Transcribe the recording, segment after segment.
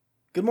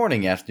Good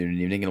morning, afternoon,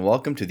 and evening, and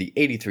welcome to the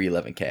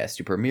 8311 Cast,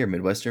 your premier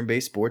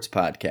Midwestern-based sports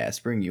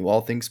podcast, bringing you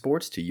all things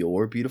sports to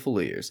your beautiful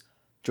ears.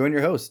 Join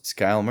your hosts,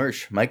 Kyle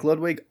Mersch, Mike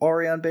Ludwig,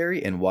 Ariane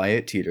Berry, and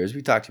Wyatt Teeter as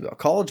we talk to you about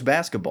college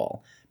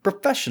basketball,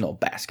 professional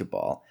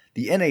basketball,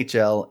 the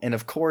NHL, and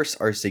of course,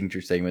 our signature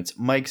segments,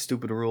 Mike's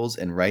Stupid Rules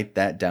and Write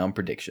That Down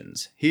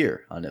Predictions,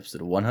 here on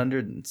episode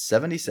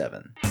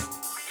 177.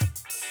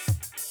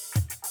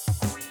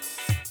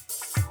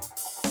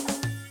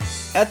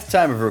 At the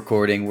time of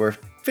recording, we're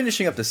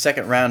finishing up the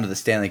second round of the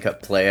Stanley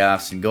Cup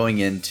playoffs and going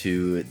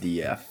into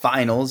the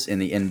finals in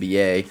the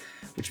NBA,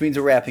 which means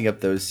we're wrapping up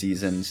those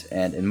seasons.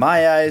 And in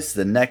my eyes,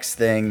 the next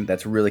thing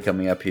that's really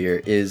coming up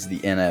here is the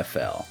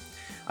NFL.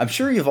 I'm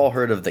sure you've all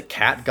heard of the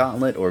Cat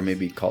Gauntlet, or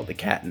maybe called the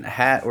Cat in the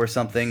Hat or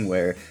something,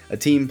 where a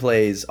team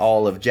plays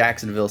all of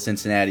Jacksonville,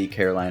 Cincinnati,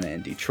 Carolina,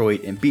 and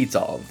Detroit and beats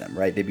all of them,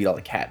 right? They beat all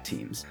the Cat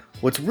teams.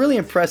 What's really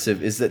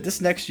impressive is that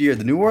this next year,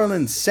 the New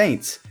Orleans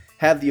Saints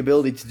have the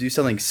ability to do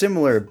something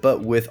similar,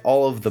 but with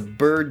all of the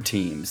bird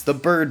teams, the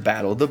bird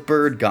battle, the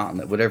bird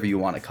gauntlet, whatever you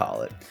want to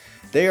call it.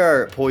 They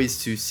are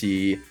poised to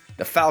see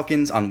the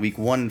Falcons on week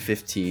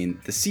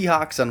 115, the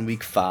Seahawks on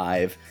week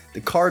 5,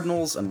 the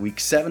Cardinals on week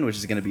 7, which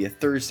is going to be a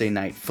Thursday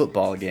night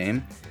football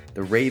game,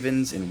 the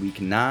Ravens in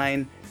week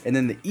 9, and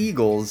then the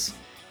Eagles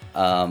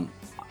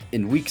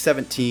in week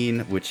 17,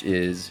 which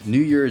is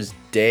New Year's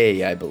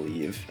Day, I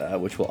believe,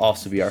 which will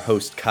also be our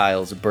host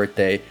Kyle's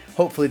birthday.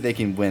 Hopefully they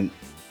can win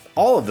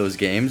all of those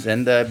games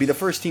and be the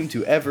first team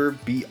to ever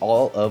beat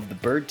all of the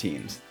bird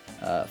teams.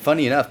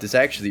 Funny enough, this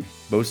actually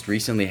most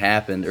recently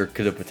happened, or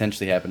could have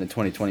potentially happened in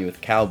 2020 with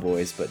the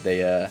Cowboys, but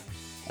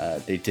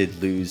they did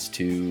lose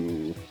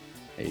to,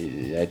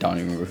 I don't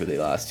even remember who they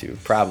lost to,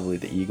 probably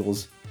the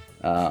Eagles.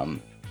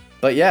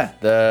 But yeah,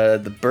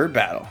 the bird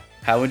battle.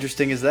 How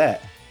interesting is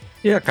that?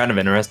 Yeah, kind of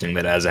interesting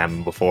that it hasn't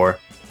happened before.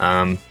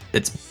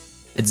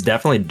 It's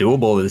definitely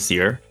doable this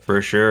year, for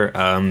sure.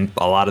 A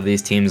lot of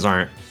these teams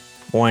aren't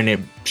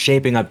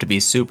shaping up to be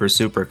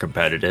super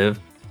competitive.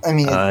 I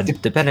mean,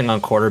 depending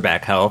on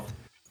quarterback health.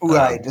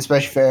 Right,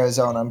 especially for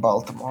Arizona and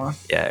Baltimore.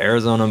 Yeah,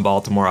 Arizona and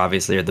Baltimore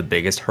obviously are the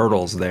biggest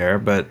hurdles there,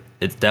 but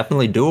it's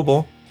definitely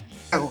doable.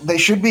 They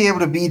should be able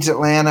to beat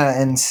Atlanta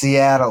and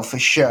Seattle for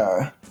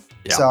sure.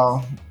 Yeah.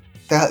 So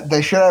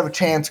they should have a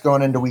chance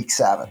going into week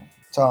 7.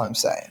 That's all I'm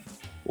saying.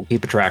 We'll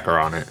keep a tracker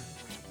on it.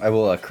 I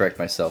will correct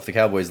myself. The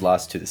Cowboys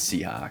lost to the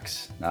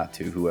Seahawks, not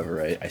to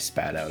whoever I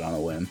spat out on a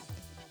whim.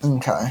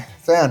 Okay,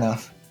 fair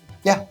enough.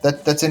 Yeah,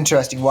 that's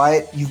interesting.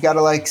 Wyatt, you've got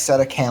to set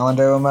a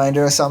calendar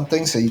reminder or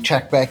something so you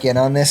check back in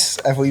on this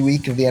every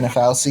week of the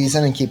NFL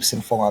season and keep us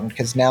informed,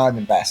 because now I'm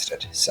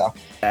invested. So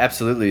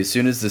absolutely, as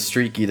soon as the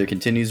streak either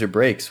continues or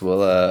breaks,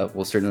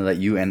 we'll certainly let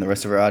you and the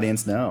rest of our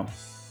audience know.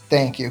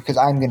 Thank you, because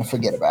I'm going to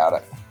forget about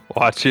it.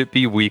 Watch it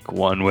be week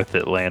 1 with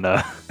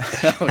Atlanta.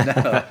 Oh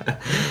no,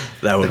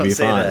 that would be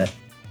fun. That.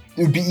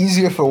 It would be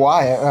easier for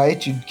Wyatt,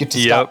 right? You'd get to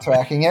stop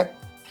tracking it.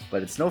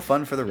 But it's no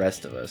fun for the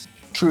rest of us.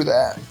 True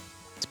that.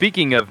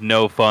 Speaking of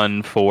no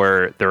fun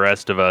for the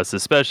rest of us,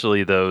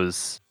 especially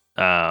those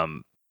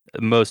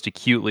most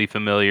acutely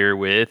familiar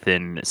with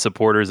and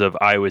supporters of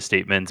Iowa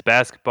State men's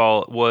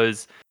basketball,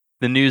 was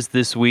the news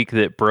this week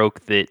that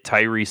broke that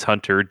Tyrese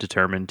Hunter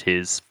determined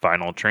his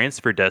final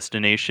transfer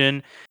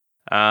destination.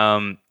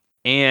 And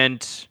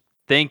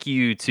thank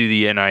you to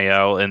the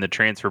NIL and the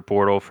transfer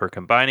portal for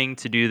combining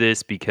to do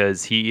this,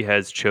 because he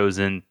has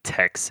chosen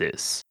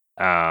Texas.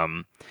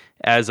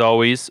 As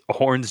always,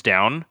 horns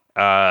down.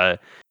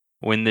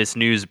 When this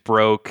news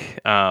broke,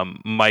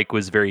 Mike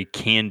was very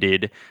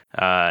candid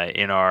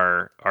in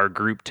our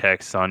group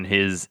text on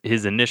his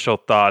initial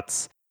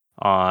thoughts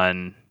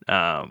on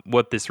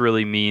what this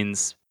really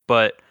means.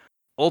 But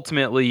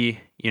ultimately,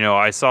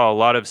 I saw a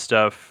lot of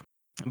stuff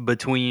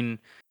between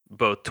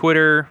both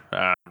Twitter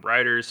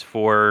writers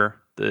for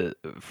the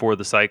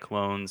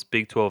Cyclones,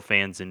 Big 12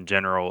 fans in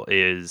general,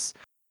 is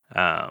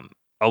a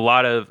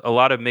lot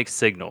of mixed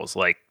signals,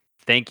 like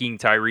thanking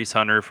Tyrese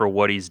Hunter for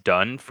what he's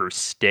done, for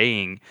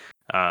staying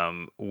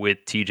with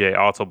TJ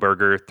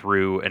Otzelberger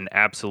through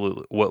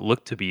what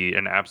looked to be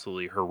an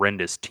absolutely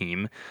horrendous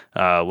team.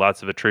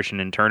 Lots of attrition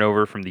and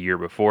turnover from the year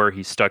before.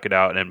 He stuck it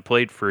out and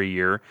played for a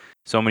year.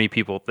 So many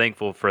people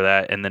thankful for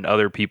that. And then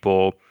other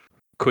people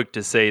quick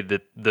to say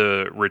that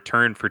the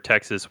return for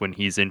Texas, when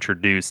he's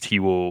introduced, he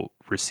will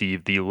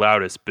receive the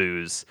loudest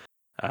boos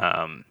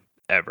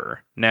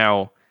ever.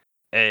 Now,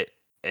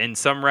 in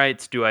some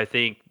rights, do I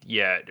think,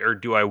 or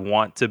do I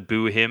want to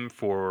boo him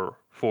for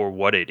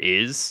what it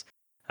is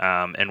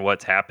and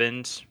what's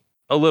happened?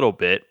 A little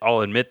bit,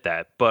 I'll admit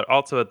that. But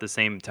also at the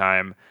same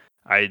time,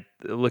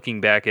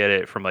 looking back at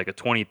it from a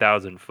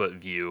 20,000 foot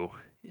view,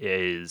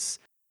 is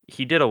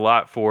he did a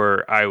lot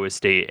for Iowa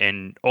State,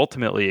 and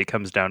ultimately it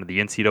comes down to the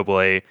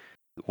NCAA,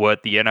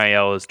 what the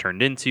NIL has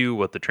turned into,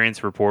 what the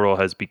transfer portal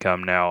has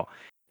become now.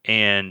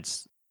 And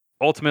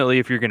ultimately,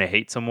 if you're going to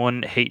hate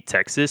someone, hate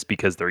Texas,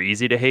 because they're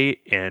easy to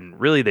hate, and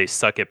really they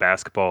suck at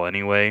basketball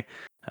anyway.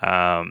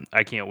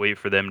 I can't wait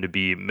for them to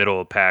be middle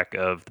of the pack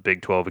of the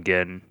Big 12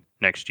 again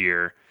next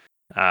year.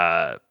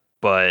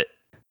 But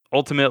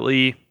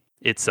ultimately,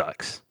 it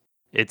sucks.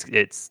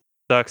 it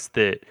sucks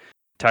that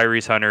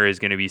Tyrese Hunter is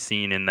going to be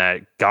seen in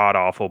that god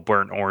awful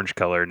burnt orange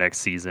color next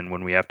season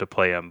when we have to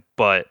play him.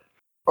 But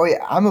Oh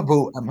yeah, I'm gonna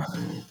boo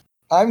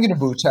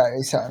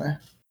Tyrese Hunter.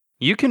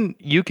 you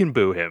can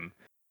boo him.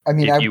 I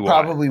mean, If I you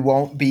probably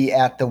won't be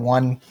at the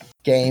one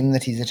game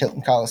that he's at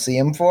Hilton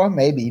Coliseum for,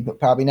 maybe, but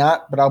probably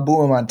not. But I'll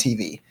boo him on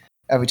TV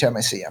every time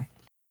I see him.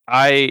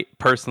 I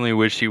personally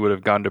wish he would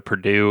have gone to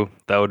Purdue.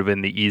 That would have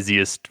been the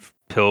easiest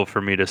pill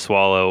for me to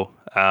swallow,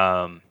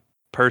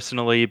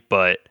 personally.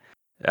 But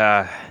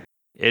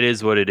it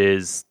is what it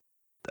is.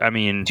 I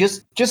mean,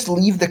 Just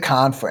leave the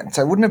conference.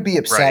 I wouldn't be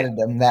upset at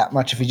him that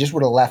much if he just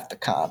would have left the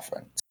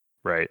conference.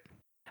 right.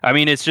 I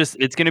mean, it's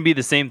going to be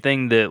the same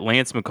thing that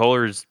Lance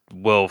McCullers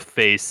will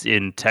face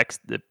in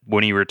Texas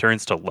when he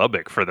returns to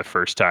Lubbock for the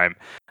first time,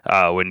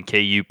 when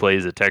KU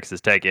plays at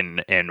Texas Tech,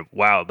 and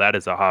wow, that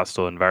is a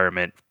hostile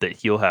environment that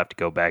he'll have to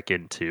go back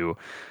into.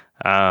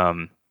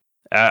 I'm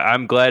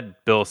glad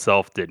Bill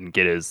Self didn't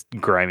get his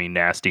grimy,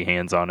 nasty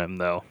hands on him,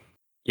 though.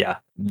 Yeah,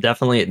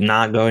 definitely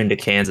not going to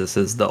Kansas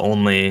is the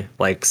only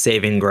like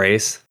saving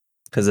grace,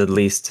 because at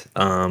least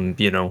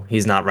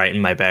he's not right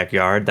in my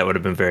backyard. That would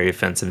have been very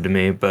offensive to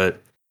me,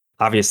 but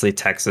obviously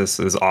Texas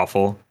is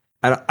awful.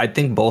 I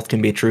think both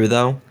can be true,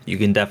 though. You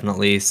can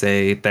definitely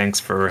say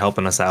thanks for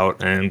helping us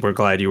out and we're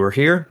glad you were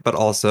here, but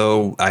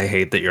also I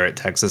hate that you're at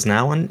Texas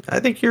now, and I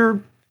think you're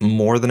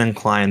more than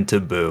inclined to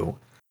boo.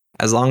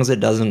 As long as it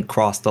doesn't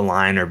cross the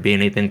line or be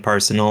anything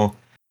personal.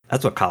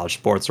 That's what college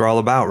sports are all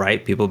about,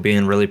 right? People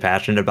being really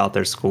passionate about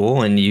their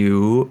school, and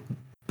you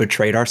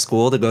betrayed our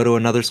school to go to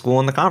another school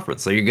in the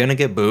conference. So you're going to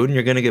get booed, and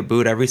you're going to get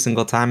booed every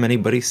single time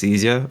anybody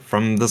sees you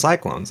from the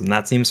Cyclones, and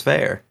that seems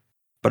fair.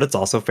 But it's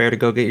also fair to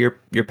go get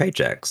your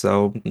paycheck.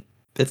 So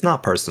it's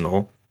not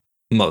personal,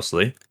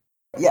 mostly.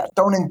 Yeah,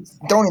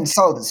 don't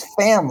insult his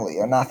family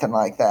or nothing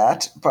like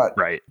that, but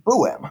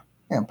boo him.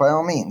 Yeah, by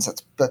all means,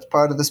 that's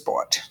part of the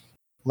sport.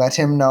 Let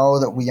him know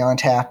that we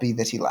aren't happy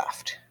that he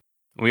left.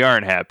 We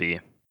aren't happy.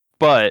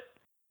 But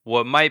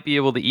what might be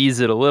able to ease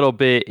it a little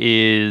bit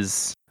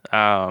is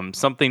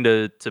something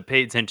to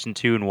pay attention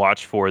to and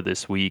watch for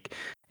this week.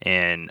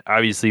 And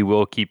obviously,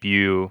 we'll keep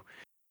you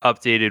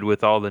updated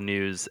with all the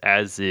news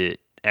as it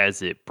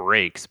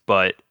breaks.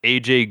 But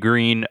AJ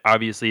Green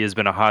obviously has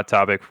been a hot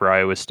topic for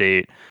Iowa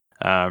State.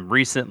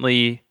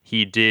 Recently,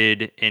 he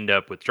did end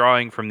up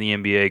withdrawing from the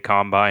NBA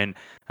Combine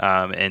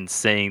and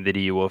saying that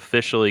he will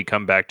officially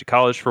come back to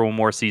college for one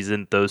more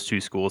season, those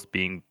two schools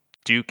being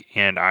Duke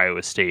and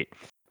Iowa State.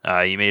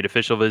 He made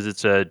official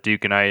visits to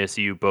Duke and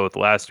ISU both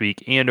last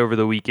week and over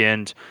the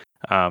weekend.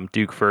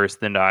 Duke first,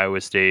 then to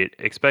Iowa State.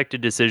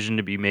 Expected decision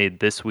to be made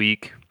this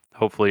week,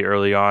 hopefully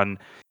early on.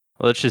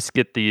 Let's just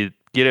get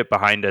it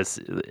behind us.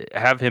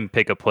 Have him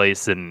pick a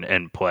place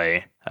and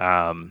play.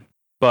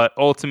 But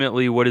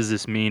ultimately, what does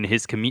this mean?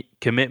 His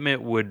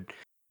commitment would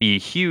be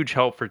huge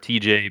help for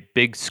TJ.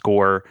 Big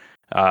score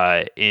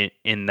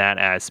in that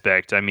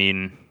aspect. I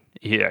mean,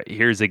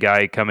 here's a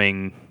guy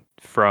coming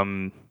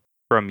from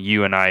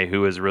UNI who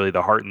was really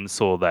the heart and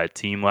soul of that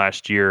team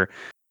last year.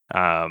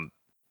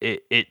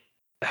 It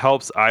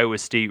helps Iowa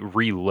State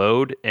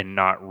reload and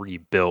not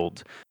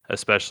rebuild,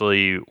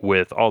 especially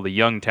with all the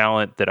young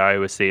talent that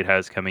Iowa State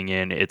has coming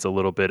in. It's a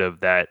little bit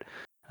of that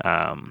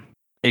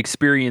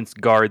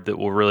experienced guard that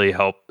will really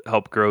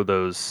help grow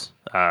those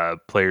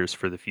players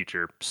for the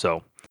future.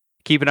 So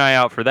keep an eye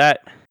out for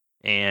that,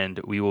 and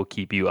we will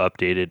keep you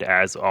updated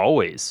as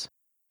always.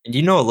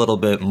 You know a little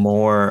bit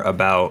more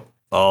about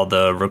all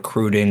the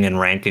recruiting and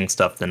ranking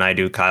stuff than I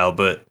do, Kyle,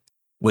 but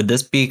would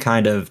this be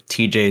kind of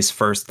TJ's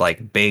first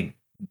like big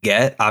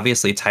get?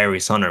 Obviously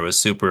Tyrese Hunter was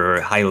super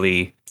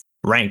highly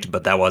ranked,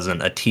 but that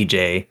wasn't a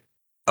TJ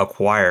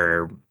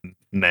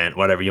acquirement,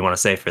 whatever you want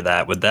to say for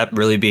that. Would that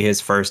really be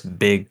his first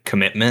big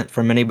commitment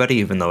from anybody,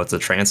 even though it's a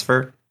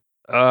transfer?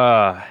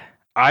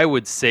 I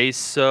would say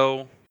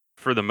so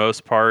for the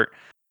most part.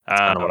 That's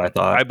kind of what I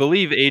thought. I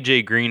believe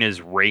AJ Green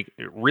is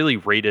really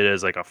rated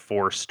as like a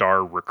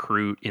 4-star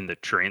recruit in the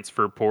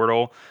transfer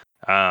portal.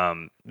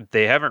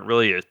 They haven't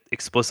really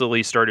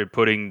explicitly started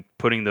putting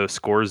those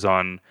scores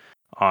on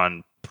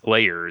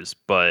players,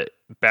 but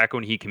back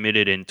when he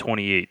committed in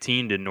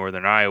 2018 to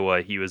Northern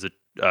Iowa, he was a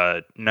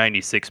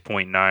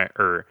 96.9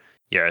 or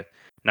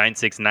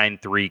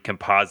 9693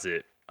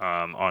 composite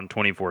on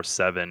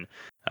 24/7,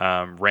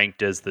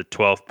 ranked as the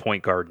 12th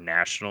point guard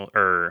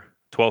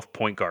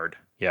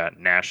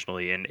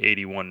nationally, and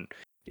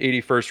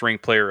 81st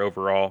ranked player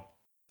overall.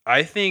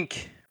 I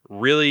think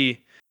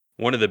really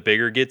one of the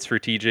bigger gets for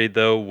TJ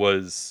though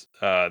was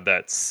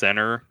that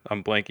center.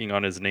 I'm blanking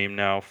on his name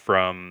now,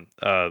 from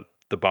the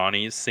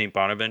Bonnies, St.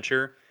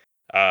 Bonaventure.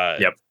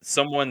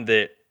 Someone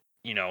that,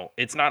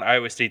 it's not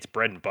Iowa State's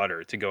bread and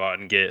butter to go out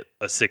and get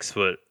a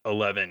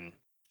 6'11"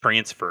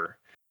 transfer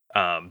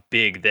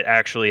big that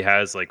actually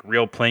has like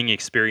real playing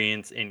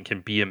experience and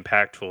can be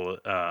impactful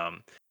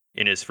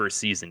in his first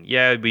season.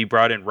 Yeah, we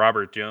brought in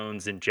Robert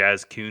Jones and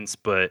Jazz Kuntz,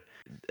 but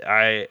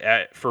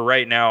for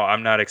right now,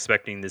 I'm not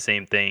expecting the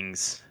same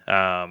things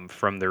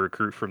from the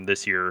recruit from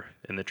this year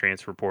in the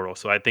transfer portal.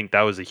 So I think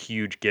that was a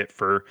huge get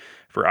for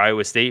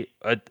Iowa State,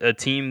 a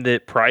team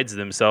that prides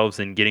themselves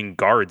in getting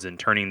guards and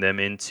turning them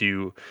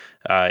into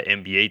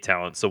NBA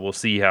talent. So we'll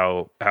see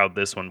how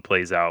this one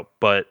plays out.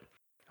 But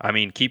I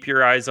mean, keep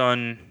your eyes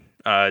on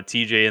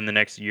TJ in the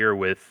next year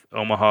with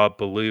Omaha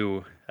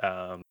Baloo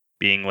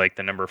being like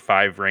the number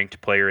 5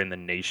 ranked player in the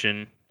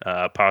nation,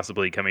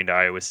 possibly coming to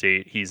Iowa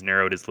State. He's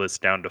narrowed his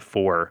list down to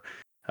 4,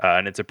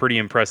 and it's a pretty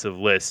impressive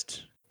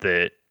list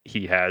that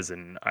he has,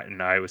 and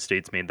Iowa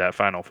State's made that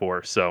Final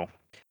Four. So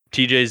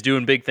TJ's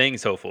doing big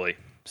things, hopefully.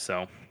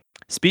 So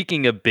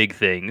speaking of big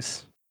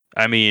things,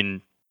 I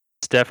mean,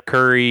 Steph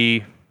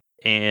Curry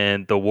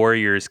and the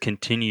Warriors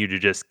continue to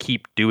just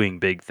keep doing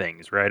big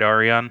things, right,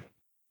 Ariane?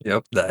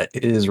 Yep, that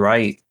is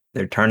right.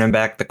 They're turning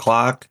back the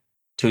clock.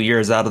 2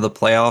 years out of the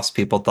playoffs,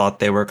 people thought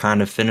they were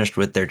kind of finished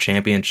with their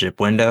championship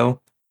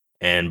window.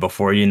 And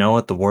before you know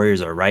it, the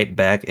Warriors are right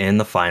back in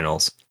the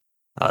finals.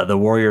 The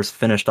Warriors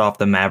finished off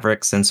the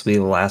Mavericks since we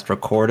last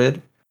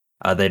recorded.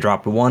 They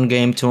dropped 1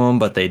 game to them,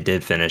 but they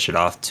did finish it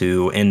off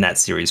in that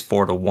series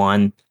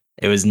 4-1.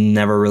 It was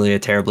never really a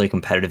terribly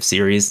competitive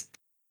series.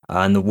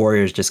 And the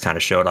Warriors just kind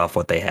of showed off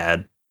what they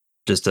had.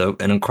 Just an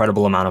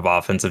incredible amount of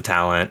offensive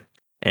talent.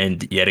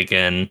 And yet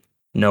again,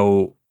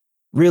 no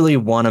really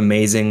one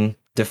amazing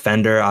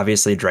defender.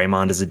 Obviously,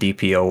 Draymond is a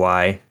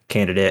DPOY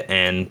candidate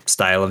and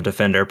style of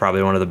defender,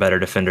 probably one of the better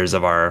defenders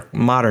of our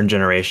modern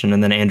generation.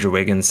 And then Andrew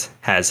Wiggins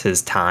has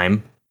his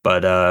time,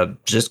 but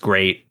just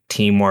great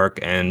teamwork.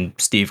 And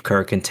Steve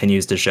Kerr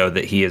continues to show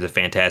that he is a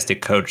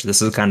fantastic coach.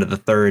 This is kind of the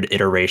 3rd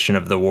iteration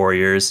of the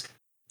Warriors.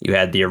 You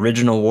had the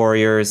original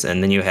Warriors,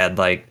 and then you had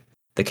like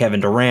the Kevin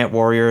Durant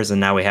Warriors,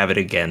 and now we have it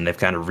again. They've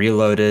kind of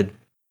reloaded,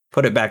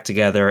 put it back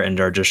together, and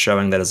are just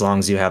showing that as long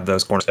as you have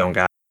those cornerstone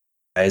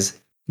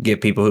guys,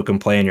 get people who can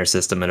play in your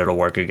system and it'll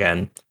work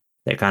again.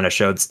 They kind of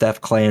showed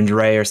Steph, Clay, and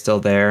Dre are still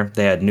there.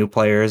 They had new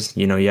players.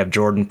 You know, you have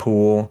Jordan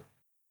Poole,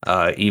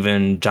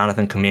 even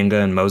Jonathan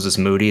Kuminga and Moses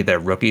Moody. Their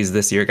rookies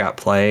this year got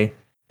play,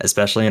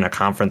 especially in a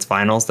conference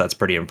finals. That's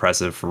pretty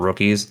impressive for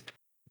rookies.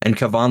 And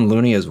Kevon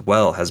Looney as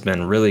well has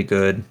been really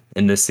good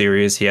in this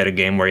series. He had a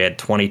game where he had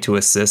 22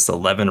 assists,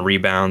 11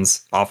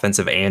 rebounds,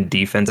 offensive and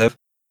defensive.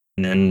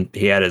 And then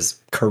he had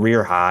his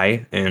career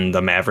high in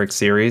the Mavericks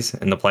series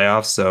in the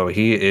playoffs. So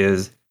he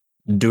is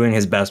doing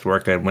his best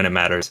work when it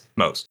matters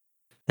most.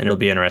 And it'll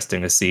be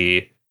interesting to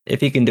see if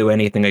he can do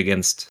anything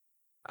against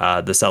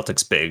the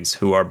Celtics bigs,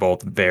 who are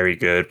both very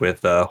good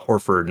with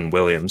Horford and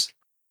Williams.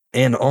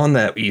 And on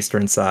that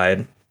Eastern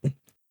side,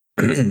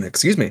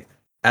 excuse me,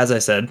 as I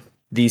said,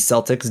 the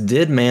Celtics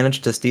did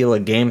manage to steal a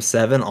Game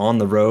 7 on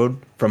the road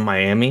from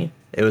Miami.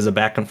 It was a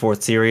back and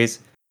forth series.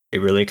 It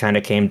really kind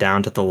of came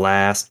down to the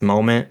last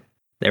moment.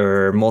 There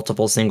were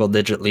multiple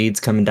single-digit leads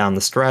coming down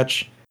the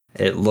stretch.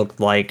 It looked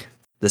like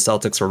the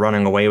Celtics were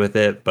running away with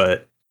it,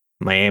 but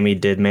Miami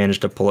did manage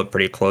to pull it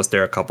pretty close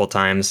there a couple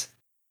times.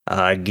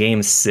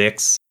 Game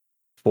 6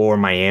 for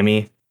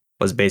Miami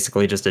was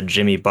basically just a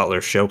Jimmy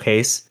Butler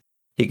showcase.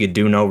 He could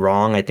do no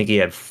wrong. I think he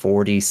had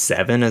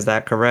 47. Is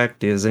that correct?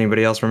 Does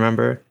anybody else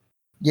remember?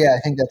 Yeah, I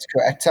think that's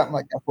correct. Something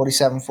like that,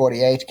 47,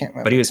 48. Can't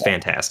remember. But he was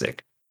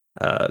fantastic.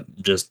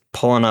 Just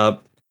pulling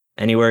up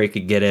anywhere he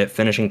could get it,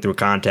 finishing through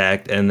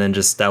contact, and then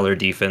just stellar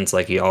defense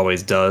like he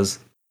always does.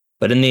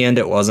 But in the end,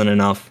 it wasn't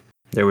enough.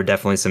 There were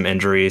definitely some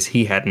injuries.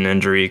 He had an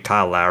injury.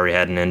 Kyle Lowry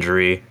had an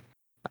injury.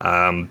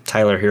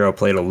 Tyler Hero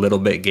played a little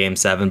bit Game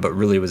 7, but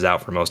really was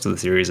out for most of the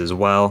series as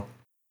well.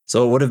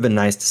 So it would have been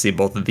nice to see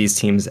both of these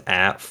teams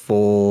at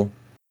full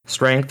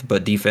strength,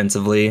 but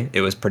defensively,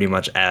 it was pretty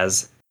much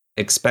as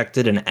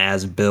expected and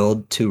as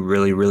billed, 2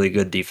 really, really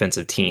good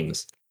defensive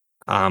teams.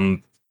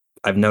 I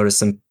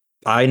noticed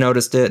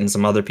it, and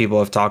some other people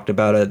have talked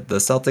about it. The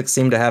Celtics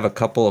seem to have a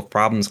couple of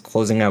problems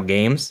closing out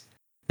games.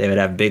 They would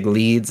have big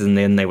leads, and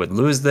then they would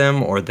lose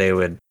them, or they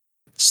would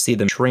see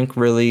them shrink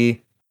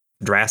really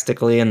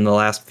drastically in the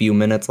last few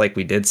minutes like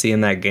we did see in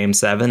that Game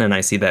 7, and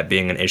I see that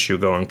being an issue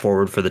going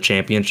forward for the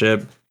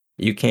championship.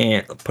 You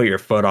can't put your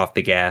foot off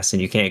the gas,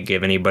 and you can't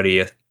give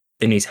anybody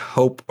any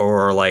hope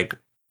or like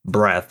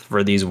breath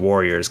for these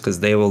Warriors,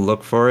 because they will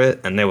look for it,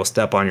 and they will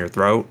step on your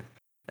throat,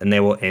 and they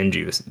will end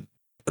you.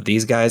 But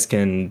these guys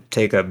can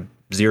take a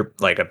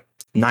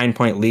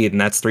 9-point lead,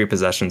 and that's 3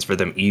 possessions for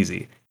them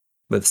easy.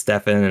 With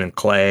Stephen and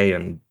Clay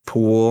and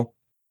Poole,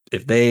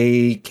 if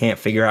they can't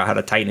figure out how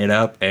to tighten it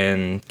up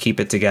and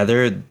keep it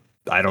together,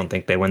 I don't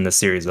think they win the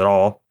series at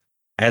all.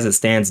 As it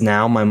stands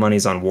now, my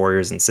money's on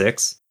Warriors in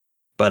 6,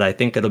 but I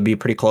think it'll be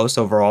pretty close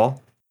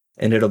overall,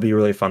 and it'll be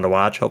really fun to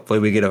watch. Hopefully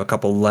we get a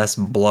couple less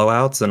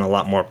blowouts and a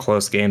lot more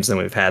close games than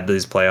we've had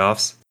these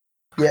playoffs.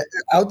 Yeah,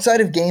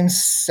 outside of Game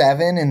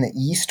 7 in the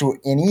East, were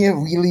any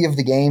really of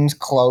the games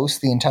close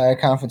the entire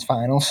conference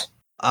finals?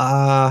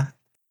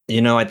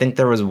 I think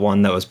there was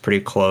one that was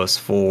pretty close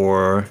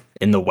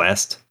in the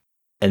West.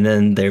 And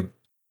then the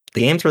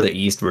games for the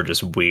East were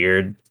just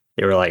weird.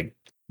 They were like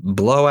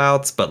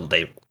blowouts, but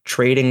they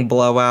trading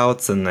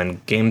blowouts and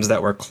then games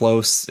that were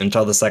close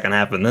until the second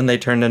half, and then they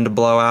turned into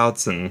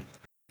blowouts. And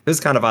it was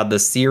kind of odd. The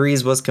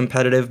series was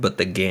competitive, but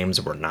the games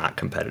were not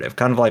competitive.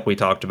 Kind of like we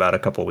talked about a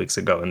couple weeks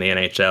ago in the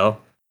NHL.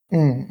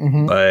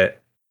 Mm-hmm.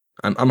 But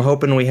I'm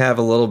hoping we have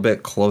a little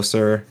bit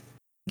closer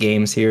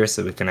games here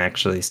so we can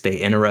actually stay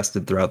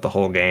interested throughout the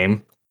whole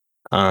game.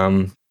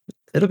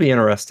 It'll be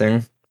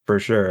interesting for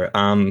sure.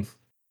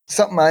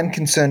 Something I'm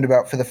concerned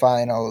about for the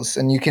finals,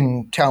 and you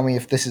can tell me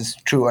if this is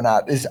true or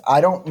not, is I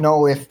don't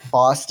know if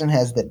Boston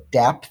has the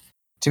depth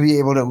to be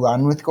able to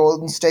run with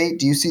Golden State.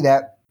 Do you see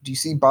that? Do you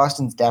see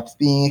Boston's depth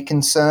being a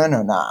concern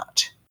or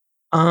not?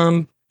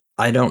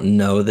 I don't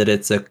know that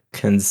it's a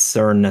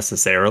concern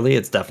necessarily.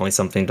 It's definitely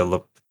something to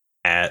look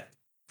at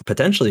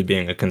potentially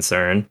being a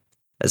concern,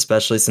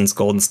 especially since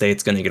Golden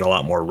State's going to get a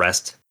lot more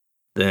rest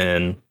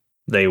than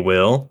they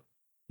will.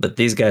 But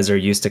these guys are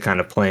used to kind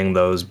of playing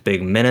those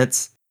big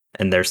minutes,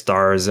 and their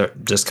stars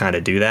just kind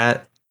of do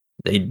that.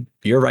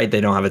 You're right,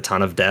 they don't have a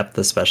ton of depth,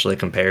 especially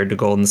compared to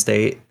Golden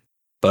State.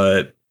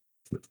 But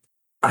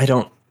I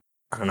don't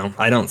know.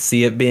 I don't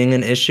see it being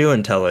an issue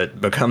until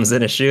it becomes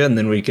an issue, and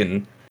then we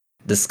can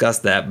discuss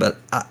that. But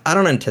I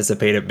don't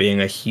anticipate it being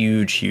a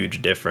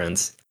huge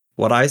difference.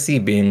 What I see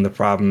being the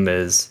problem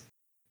is,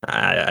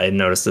 I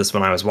noticed this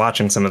when I was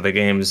watching some of the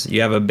games.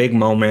 You have a big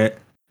moment,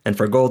 and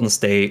for Golden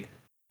State,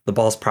 the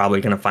ball's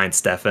probably going to find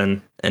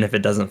Stephen. And if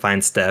it doesn't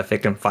find Steph, it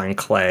can find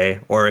Clay.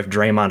 Or if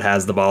Draymond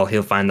has the ball,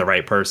 he'll find the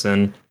right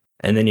person.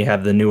 And then you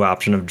have the new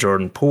option of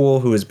Jordan Poole,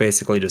 who is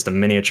basically just a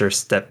miniature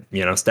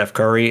Steph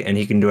Curry, and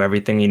he can do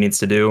everything he needs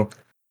to do.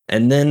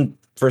 And then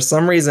for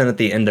some reason at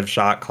the end of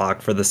shot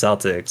clock for the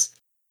Celtics,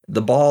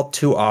 the ball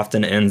too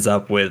often ends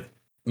up with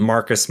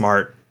Marcus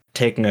Smart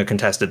taking a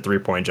contested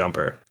three-point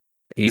jumper.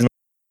 He's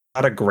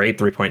not a great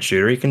three-point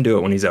shooter. He can do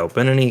it when he's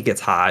open and he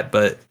gets hot,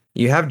 but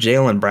you have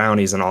Jaylen Brown.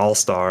 He's an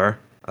all-star,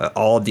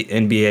 all the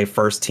NBA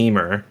first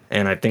teamer,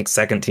 and I think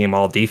second team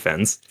all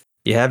defense.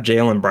 You have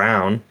Jaylen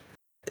Brown.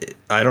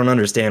 I don't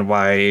understand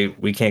why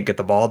we can't get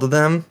the ball to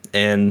them.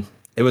 And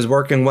it was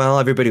working well.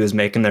 Everybody was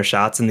making their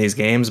shots in these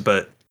games,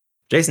 but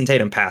Jason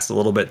Tatum passed a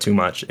little bit too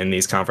much in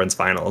these conference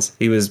finals.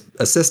 He was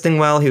assisting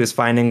well. He was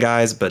finding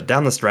guys, but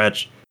down the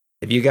stretch,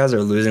 if you guys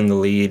are losing the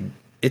lead,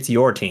 it's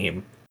your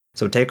team.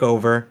 So take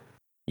over.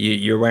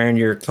 You're wearing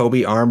your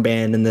Kobe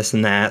armband and this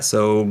and that,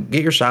 so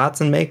get your shots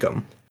and make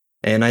them.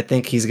 And I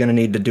think he's going to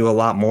need to do a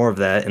lot more of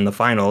that in the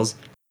finals,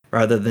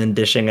 rather than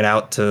dishing it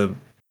out to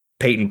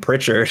Peyton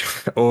Pritchard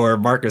or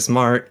Marcus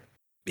Smart.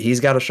 He's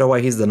got to show why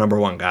he's the number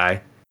one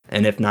guy.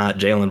 And if not,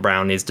 Jaylen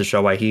Brown needs to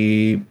show why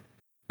he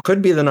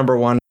could be the number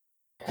one.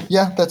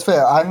 Yeah, that's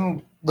fair.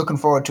 I'm looking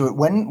forward to it.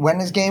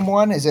 When is game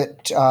one? Is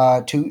it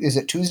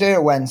Tuesday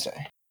or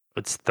Wednesday?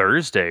 It's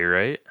Thursday,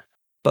 right?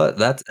 But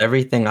that's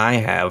everything I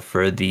have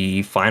for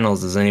the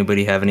finals. Does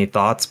anybody have any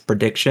thoughts,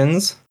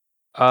 predictions?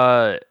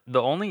 The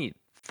only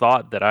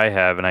thought that I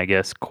have, and I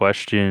guess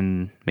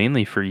question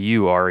mainly for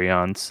you,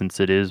 Ariane, since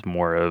it is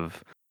more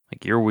of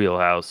like your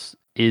wheelhouse,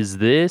 is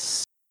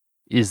this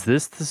the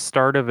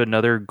start of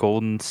another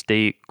Golden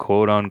State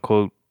quote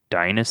unquote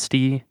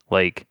dynasty?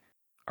 Like,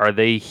 are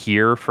they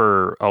here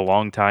for a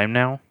long time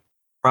now?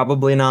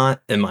 Probably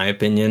not, in my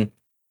opinion.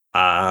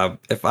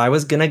 If I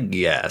was gonna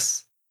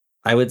guess,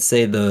 I would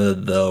say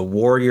the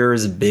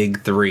Warriors'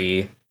 big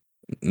three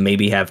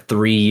maybe have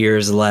 3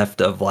 years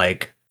left of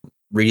like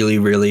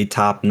really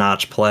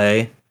top-notch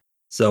play.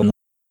 So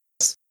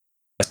as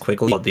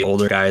quickly the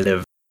older guys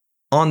have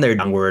on their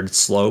downward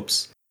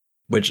slopes,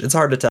 which it's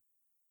hard to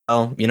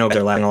tell. You know,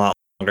 they're lasting a lot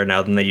longer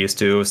now than they used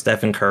to.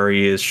 Stephen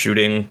Curry is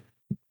shooting.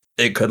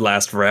 It could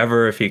last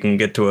forever if he can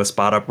get to a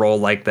spot-up roll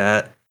like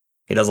that.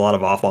 He does a lot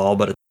of off-ball,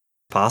 but it's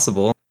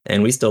possible.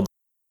 And we still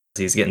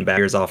he's getting back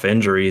years off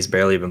injuries,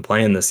 barely been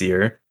playing this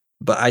year.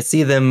 But I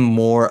see them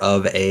more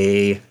of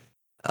a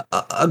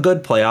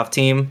good playoff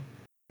team,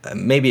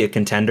 maybe a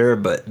contender,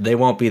 but they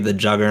won't be the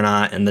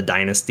juggernaut and the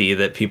dynasty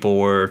that people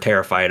were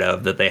terrified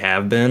of that they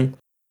have been.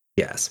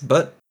 Yes,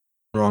 but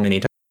wrong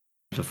anytime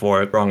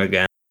before, wrong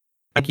again.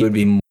 I think you would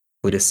be more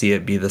likely to see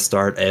it be the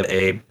start of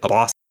a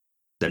Boston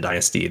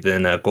dynasty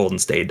than a Golden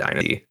State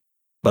dynasty.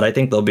 But I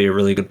think they'll be a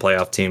really good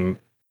playoff team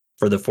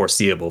for the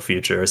foreseeable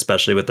future,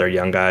 especially with their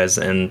young guys.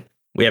 And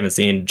we haven't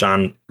seen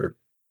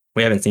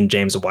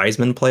James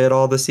Wiseman play at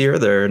all this year.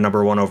 Their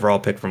number one overall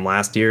pick from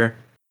last year.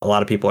 A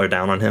lot of people are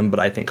down on him, but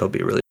I think he'll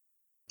be really.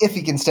 If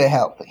he can stay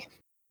healthy.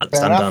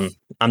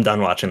 I'm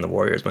done watching the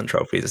Warriors win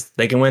trophies.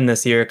 They can win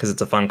this year because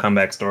it's a fun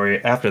comeback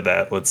story. After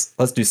that,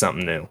 let's do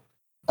something new.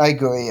 I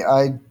agree.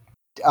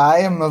 I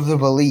am of the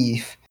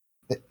belief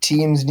that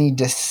teams need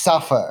to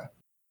suffer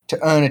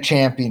to earn a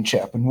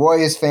championship, and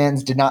Warriors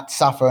fans did not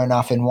suffer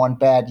enough in one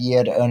bad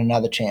year to earn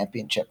another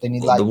championship. They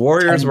need the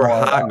Warriors 10 were more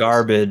hot rounds.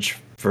 garbage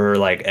for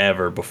like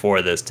ever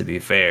before this, to be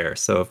fair.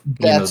 So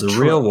That's the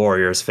true. real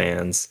Warriors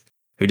fans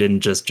who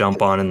didn't just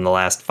jump on in the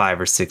last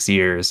 5 or 6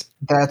 years,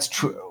 That's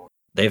true.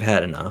 they've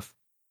had enough.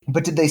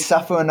 But did they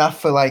suffer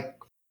enough for like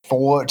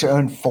to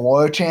earn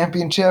 4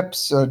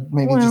 championships, or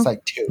maybe just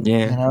like 2?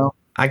 Yeah. You know,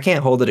 I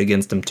can't hold it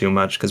against them too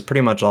much because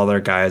pretty much all their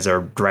guys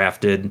are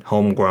drafted,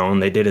 homegrown.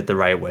 They did it the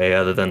right way,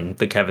 other than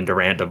the Kevin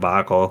Durant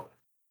debacle.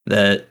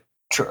 That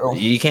True.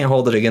 you can't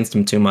hold it against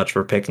them too much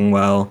for picking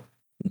well.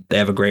 They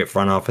have a great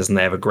front office and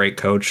they have a great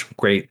coach,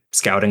 great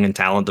scouting and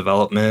talent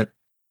development.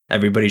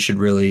 Everybody should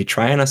really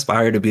try and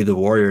aspire to be the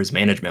Warriors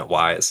management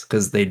wise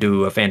because they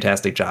do a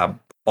fantastic job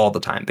all the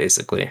time,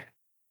 basically.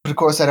 But of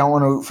course, I don't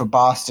want to root for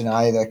Boston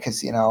either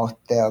because,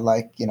 they're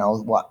like,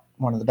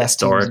 one of the best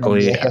teams in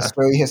Historically, NBA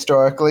history,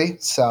 historically.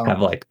 So,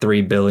 have like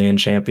 3 billion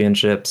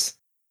championships.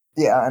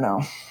 yeah, I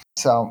know.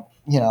 So,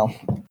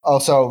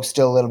 also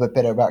still a little bit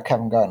bitter about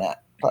Kevin Garnett.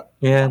 But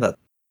Yeah, that's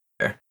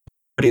fair.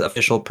 What are the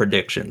official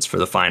predictions for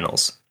the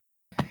finals?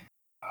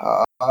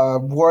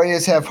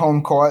 Warriors have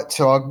home court,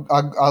 so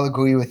I'll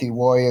agree with you.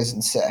 Warriors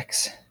in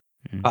 6.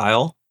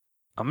 Kyle?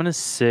 I'm gonna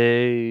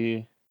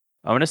say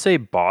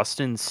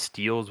Boston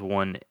steals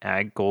one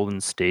at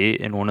Golden State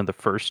in one of the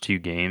first 2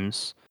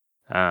 games,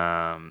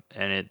 and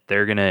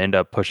they're gonna end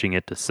up pushing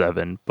it to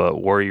 7.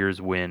 But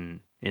Warriors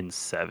win in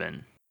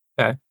 7.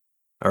 Okay.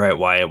 All right,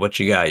 Wyatt, what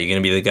you got? You gonna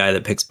be the guy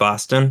that picks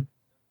Boston?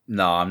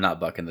 No, I'm not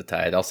bucking the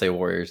Tide. I'll say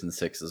Warriors in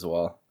 6 as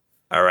well.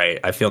 All right,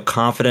 I feel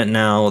confident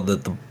now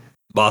that the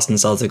Boston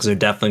Celtics are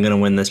definitely gonna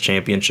win this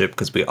championship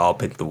because we all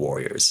picked the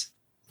Warriors.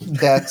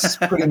 That's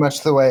pretty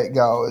much the way it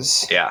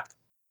goes. Yeah.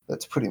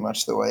 That's pretty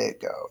much the way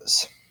it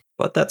goes.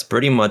 But that's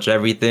pretty much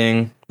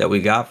everything that we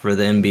got for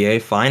the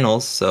NBA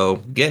Finals. So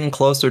getting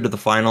closer to the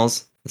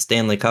finals, the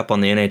Stanley Cup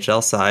on the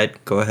NHL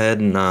side. Go ahead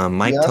and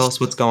Mike, Yes. tell us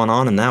what's going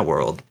on in that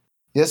world.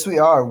 Yes, we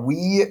are.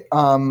 We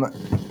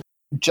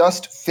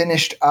just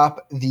finished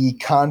up the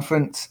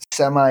conference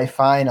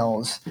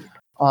semifinals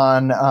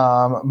on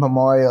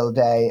Memorial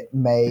Day,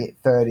 May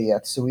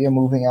 30th. So we are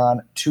moving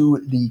on to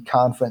the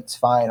conference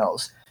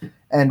finals.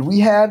 And we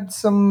had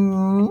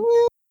some,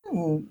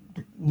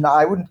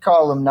 I wouldn't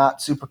call them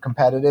not super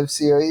competitive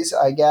series,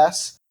 I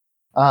guess.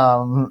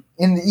 In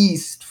the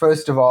East,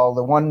 first of all,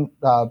 the one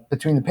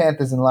between the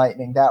Panthers and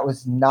Lightning, that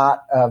was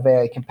not a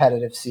very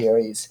competitive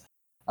series.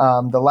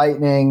 The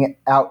Lightning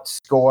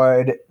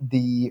outscored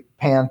the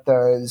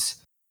Panthers.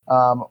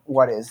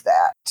 What is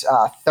that?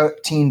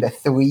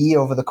 13-3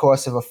 over the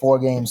course of a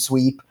 4-game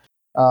sweep.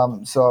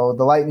 So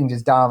the Lightning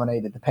just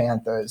dominated the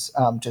Panthers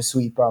to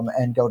sweep them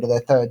and go to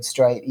their 3rd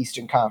straight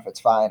Eastern Conference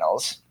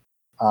Finals.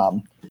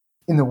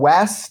 In the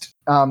West,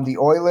 the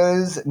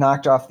Oilers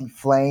knocked off the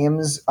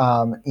Flames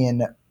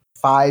in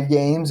 5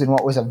 games in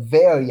what was a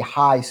very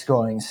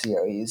high-scoring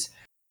series.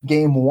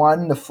 Game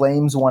 1, the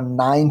Flames won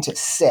 9-6.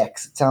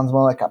 It sounds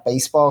more like a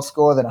baseball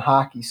score than a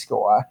hockey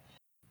score.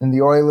 And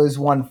the Oilers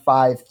won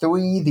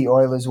 5-3. The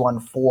Oilers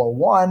won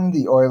 4-1.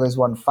 The Oilers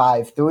won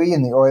 5-3.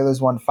 And the Oilers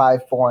won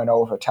 5-4 in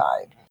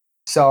overtime.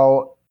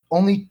 So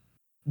only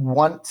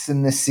once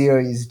in this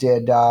series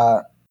did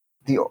the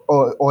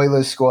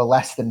Oilers score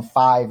less than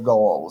 5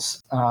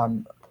 goals,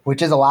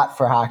 which is a lot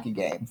for a hockey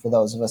game for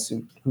those of us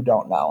who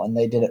don't know. And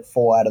they did it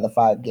 4 out of the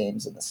 5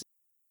 games in the season.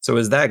 So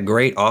is that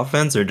great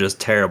offense or just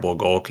terrible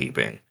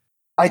goalkeeping?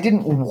 I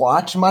didn't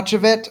watch much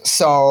of it,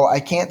 so I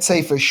can't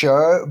say for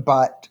sure,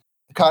 but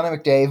Connor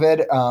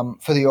McDavid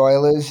for the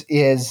Oilers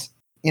is,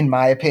 in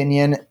my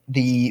opinion,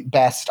 the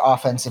best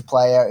offensive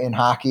player in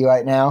hockey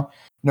right now.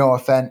 No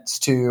offense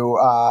to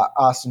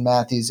Austin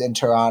Matthews in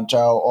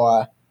Toronto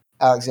or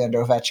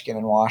Alexander Ovechkin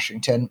in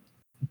Washington,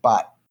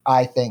 but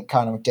I think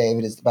Connor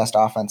McDavid is the best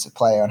offensive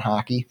player in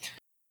hockey.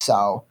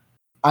 So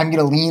I'm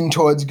going to lean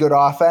towards good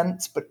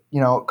offense, but,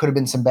 it could have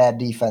been some bad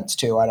defense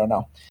too. I don't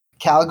know.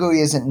 Calgary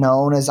isn't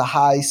known as a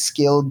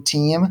high-skilled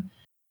team.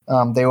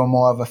 They were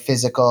more of a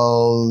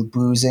physical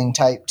bruising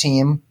type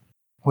team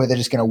where they're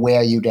just going to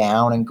wear you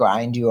down and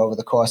grind you over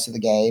the course of the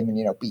game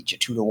and, beat you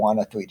 2-1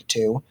 or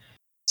 3-2.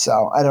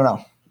 So I don't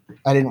know.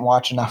 I didn't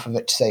watch enough of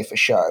it to say for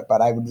sure,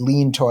 but I would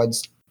lean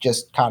towards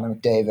just Connor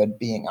McDavid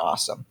being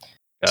awesome.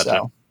 Gotcha.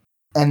 So,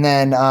 and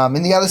then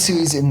in the other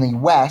series in the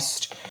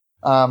West,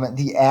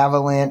 the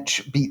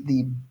Avalanche beat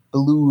the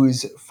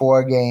Blues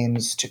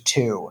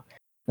 4-2.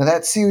 Now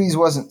that series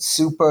wasn't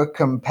super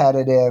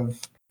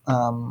competitive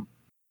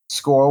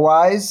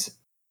score-wise.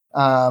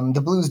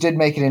 The Blues did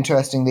make it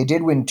interesting. They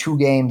did win 2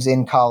 games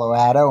in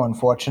Colorado.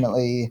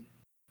 Unfortunately,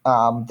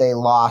 they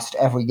lost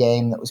every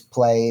game that was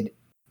played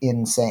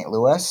in St.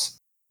 Louis.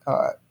 They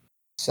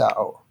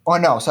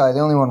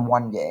only won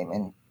 1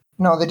 game.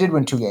 No, they did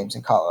win 2 games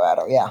in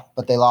Colorado, yeah.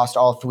 But they lost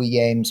all 3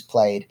 games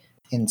played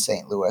in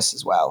St. Louis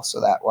as well,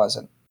 so that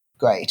wasn't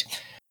great.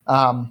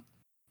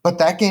 But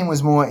that game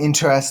was more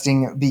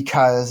interesting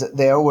because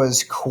there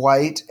was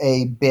quite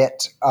a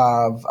bit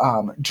of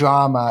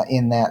drama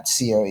in that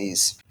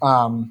series.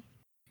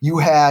 You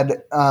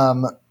had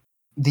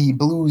the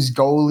Blues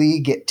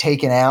goalie get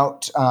taken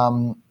out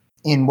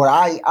in what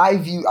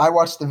I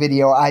watched the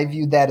video. I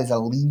viewed that as a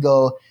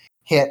legal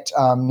hit.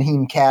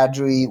 Naheem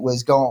Kadri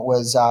was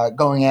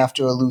going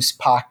after a loose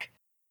puck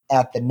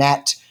at the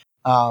net.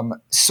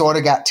 Sort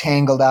of got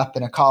tangled up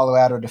in a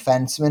Colorado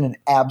defenseman and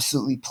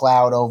absolutely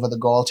plowed over the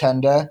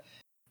goaltender.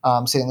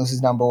 St.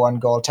 Louis's number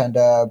 1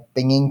 goaltender,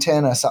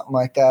 Binghamton or something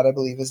like that, I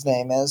believe his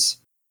name is.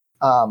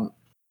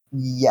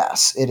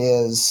 Yes, it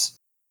is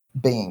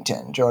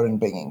Binghamton, Jordan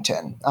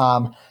Binghamton.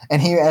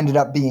 And he ended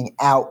up being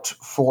out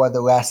for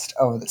the rest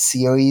of the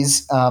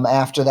series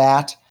after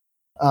that.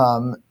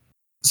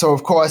 So,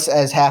 of course,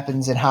 as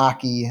happens in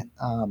hockey,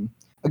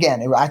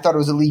 again, I thought it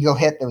was a legal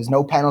hit. There was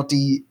no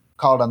penalty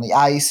called on the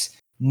ice,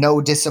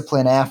 no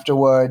discipline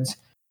afterwards.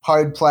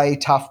 Hard play,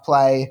 tough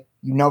play.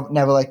 You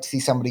never like to see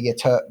somebody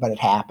get hurt, but it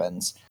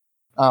happens.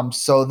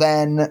 So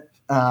then,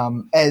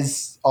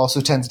 as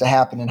also tends to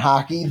happen in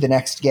hockey, the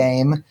next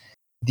game,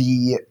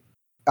 the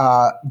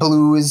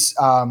Blues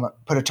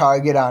put a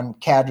target on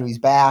Kadri's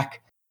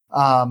back.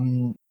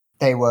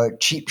 They were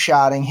cheap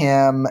shotting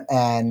him,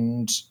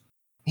 and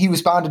he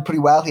responded pretty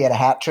well. He had a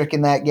hat trick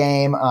in that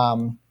game.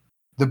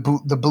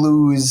 The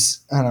Blues,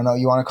 I don't know,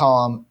 you want to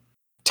call him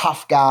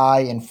tough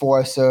guy,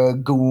 enforcer,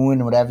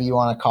 goon, whatever you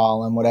want to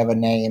call him, whatever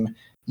name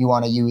you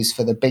want to use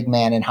for the big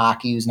man in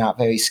hockey who's not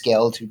very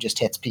skilled, who just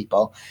hits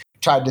people.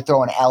 Tried to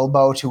throw an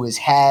elbow to his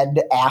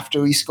head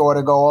after he scored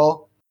a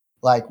goal,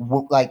 like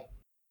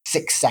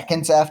 6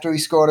 seconds after he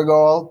scored a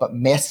goal, but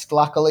missed,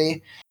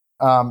 luckily.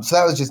 So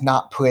that was just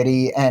not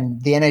pretty.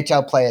 And the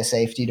NHL player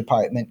safety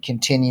department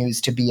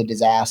continues to be a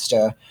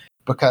disaster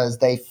because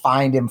they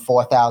fined him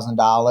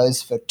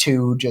 $4,000 for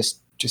two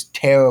just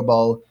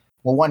terrible,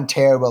 well, one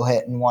terrible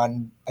hit and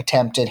one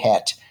attempted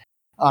hit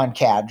on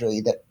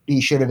Kadri that he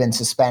should have been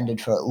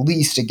suspended for at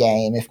least a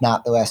game, if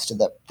not the rest of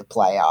the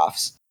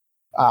playoffs.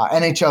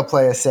 NHL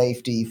player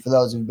safety, for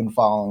those who've been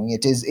following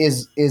it,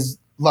 is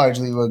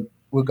largely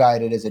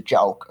regarded as a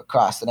joke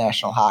across the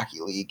National Hockey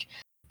League.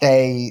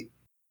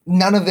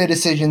 None of their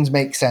decisions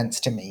make sense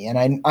to me,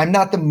 and I'm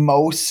not the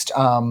most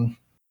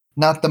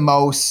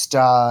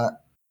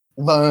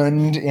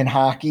learned in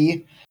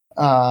hockey.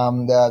 There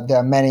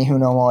are many who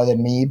know more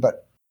than me,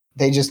 but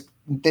their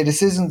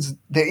decisions,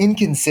 they're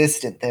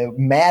inconsistent. They're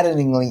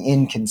maddeningly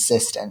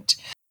inconsistent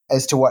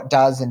as to what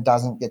does and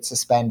doesn't get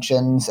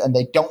suspensions, and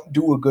they don't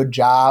do a good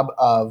job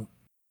of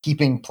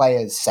keeping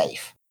players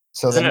safe.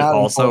 So isn't it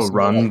also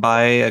run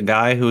by a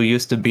guy who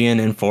used to be an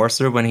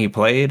enforcer when he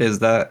played?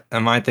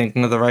 Am I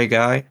thinking of the right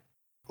guy?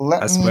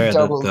 I swear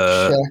that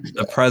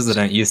the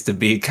president used to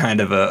be kind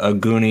of a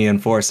goony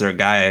enforcer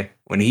guy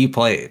when he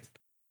played.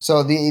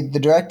 So the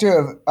director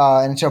of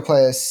NHL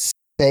player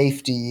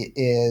safety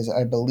is,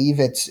 I believe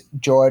it's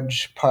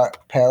George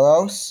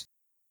Peros.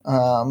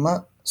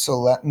 So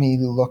let me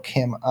look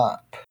him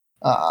up.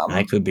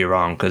 I could be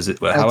wrong because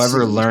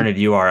however learned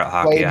you are at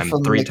hockey, I'm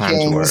 3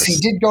 times worse. He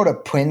did go to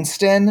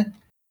Princeton.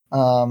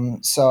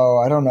 So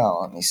I don't know.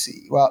 Let me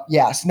see. Well,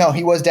 yes. No,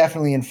 he was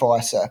definitely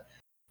enforcer.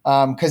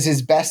 Because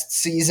his best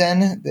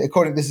season,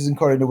 this is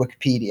according to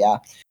Wikipedia,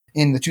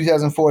 in the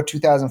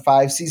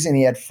 2004-2005 season,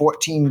 he had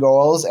 14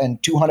 goals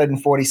and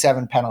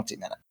 247 penalty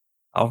minutes.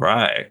 All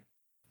right.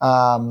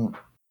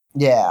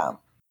 Yeah.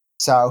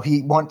 So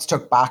he once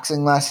took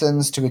boxing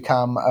lessons to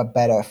become a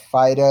better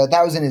fighter.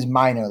 That was in his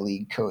minor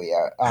league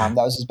career. That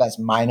was his best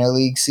minor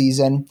league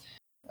season.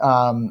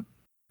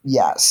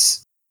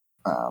 Yes.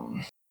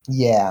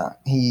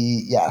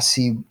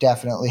 He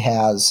definitely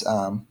has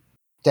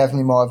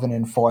definitely more of an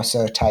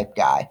enforcer type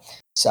guy.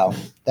 So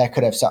that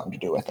could have something to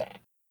do with it.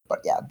 But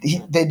yeah,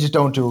 they just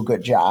don't do a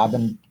good job,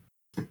 and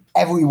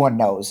everyone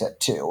knows it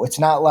too. It's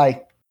not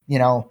like,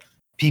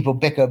 people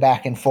bicker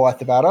back and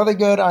forth about, are they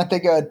good? Aren't they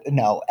good?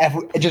 No,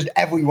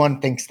 everyone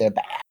thinks they're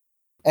bad,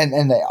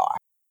 and they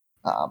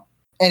are.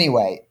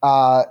 Anyway,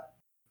 like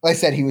I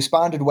said, he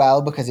responded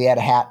well because he had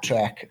a hat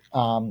trick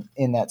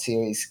in that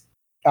series,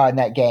 in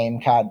that game.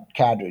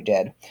 Kadri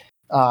did.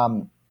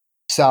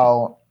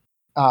 So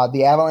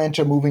the Avalanche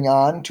are moving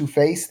on to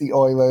face the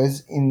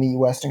Oilers in the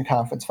Western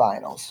Conference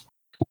Finals.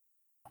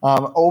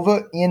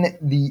 Over in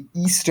the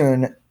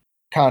Eastern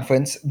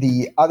Conference,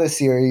 the other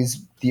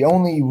series, the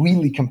only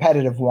really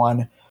competitive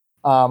one,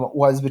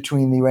 was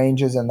between the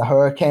Rangers and the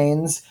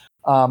Hurricanes.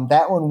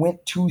 That one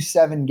went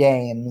 2-7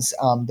 games.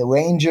 The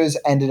Rangers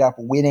ended up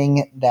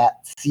winning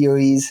that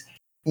series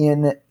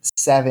in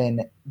 7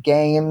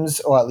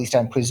 games, or at least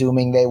I'm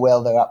presuming they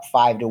will. They're up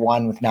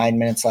 5-1 with 9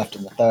 minutes left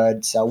in the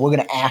third. So we're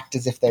going to act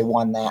as if they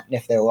won that. And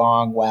if they're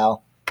wrong,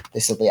 well,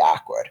 this will be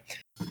awkward.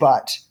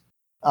 But,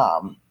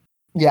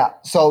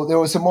 so there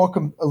was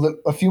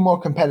a few more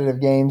competitive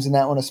games in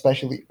that one,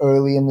 especially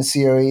early in the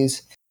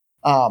series.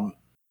 I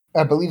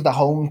believe the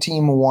home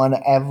team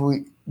won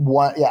every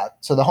one. Yeah,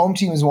 so the home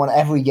team has won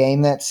every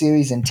game that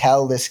series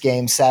until this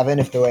game 7.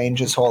 If the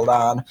Rangers hold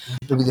on,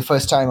 it'll be the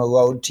first time a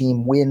road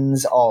team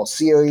wins all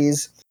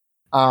series.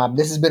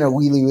 This has been a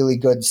really, really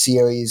good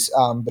series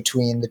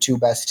between the two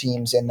best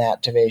teams in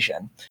that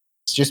division.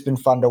 It's just been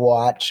fun to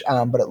watch,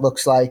 but it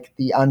looks like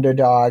the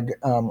underdog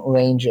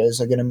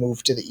Rangers are going to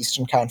move to the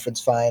Eastern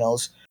Conference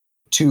Finals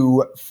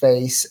to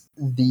face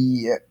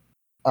the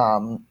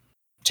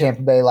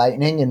Tampa Bay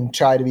Lightning and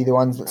try to be the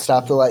ones that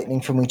stop the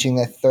Lightning from reaching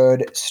their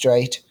 3rd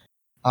straight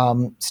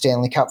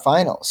Stanley Cup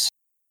Finals.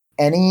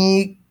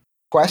 Any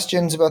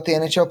questions about the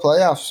NHL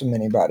playoffs from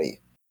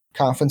anybody?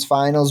 Conference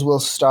Finals will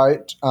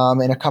start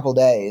in a couple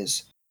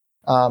days.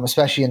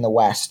 Especially in the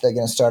West. They're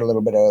going to start a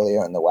little bit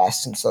earlier in the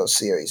West since those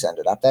series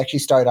ended up. They actually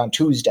started on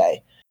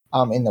Tuesday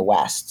in the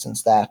West,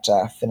 since that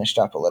finished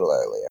up a little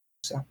earlier.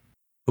 So,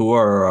 Who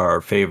are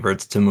our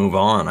favorites to move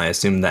on? I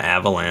assume the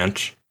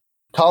Avalanche.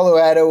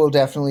 Colorado will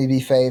definitely be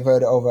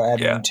favored over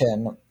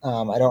Edmonton.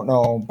 Yeah. I don't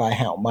know by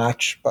how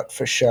much, but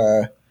for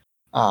sure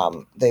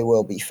they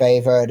will be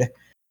favored.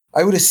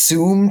 I would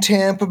assume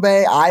Tampa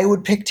Bay. I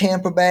would pick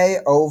Tampa Bay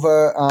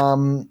over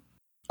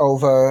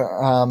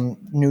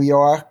New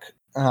York.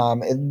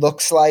 It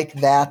looks like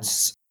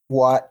that's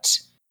what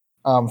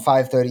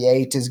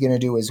 538 is going to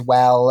do as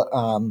well.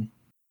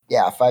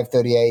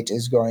 538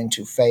 is going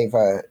to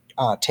favor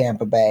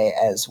Tampa Bay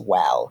as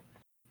well.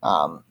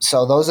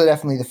 So those are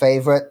definitely the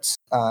favorites.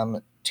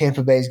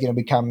 Tampa Bay is going to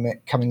be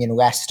coming in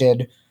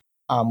rested,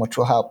 which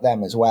will help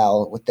them as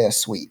well with their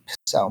sweep.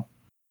 So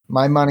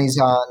my money's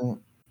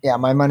on the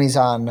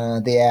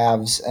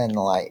Avs and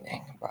the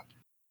Lightning. But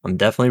I'm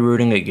definitely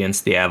rooting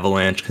against the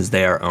Avalanche because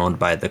they are owned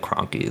by the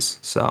Cronkies.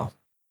 So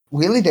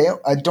really,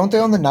 don't they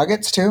own the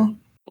Nuggets too?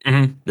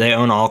 Mm-hmm. They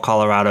own all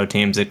Colorado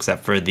teams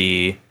except for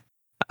the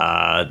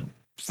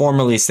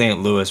formerly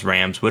St. Louis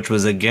Rams, which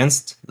was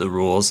against the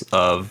rules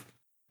of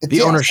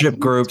the ownership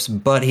groups,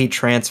 but he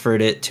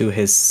transferred it to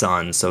his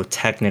son. So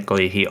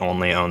technically he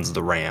only owns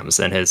the Rams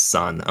and his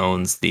son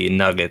owns the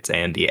Nuggets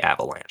and the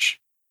Avalanche.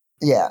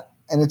 Yeah.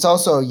 And it's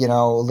also, a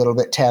little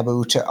bit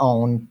taboo to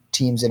own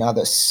teams in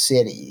other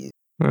cities,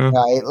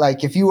 right?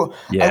 Like I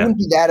wouldn't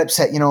be that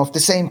upset, if the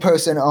same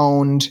person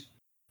owned,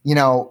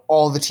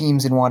 all the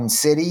teams in one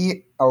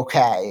city,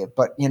 okay.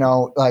 But,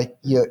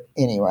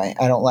 anyway,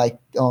 I don't like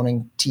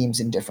owning teams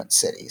in different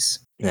cities.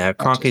 Yeah,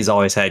 Kroenke's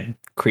always had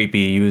creepy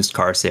used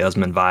car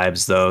salesman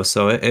vibes, though,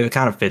 so it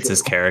kind of fits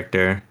his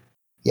character.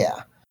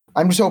 Yeah.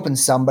 I'm just hoping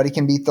somebody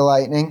can beat the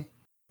Lightning.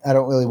 I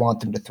don't really want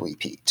them to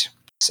three-peat.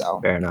 So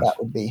fair enough.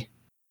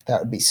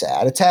 That would be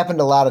sad. It's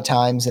happened a lot of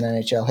times in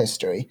NHL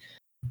history,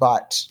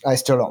 but I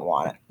still don't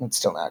want it. It's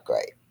still not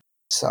great.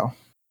 So,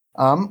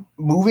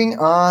 moving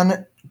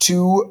on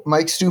to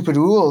Mike's Stupid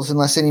Rules,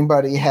 unless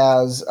anybody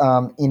has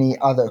any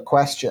other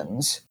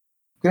questions.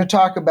 I'm going to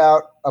talk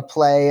about a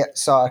play I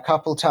saw a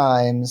couple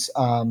times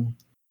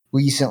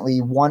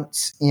recently,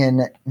 once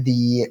in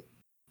the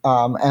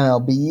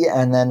MLB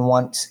and then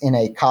once in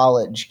a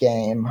college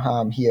game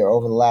here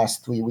over the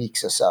last 3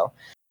 weeks or so.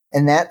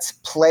 And that's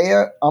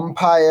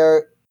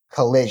player-umpire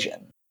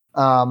collision.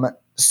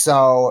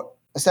 So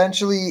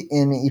essentially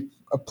in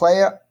a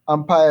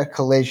player-umpire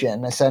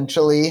collision,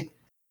 obviously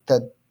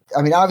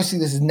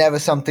this is never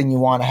something you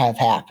want to have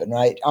happen,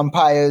 right?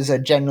 Umpires are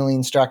generally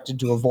instructed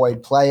to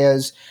avoid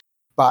players,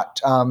 but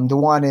the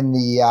one in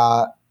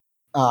the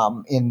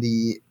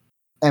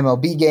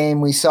MLB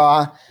game we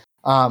saw,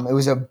 it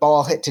was a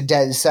ball hit to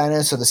dead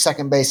center, so the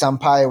second base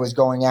umpire was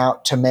going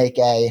out to make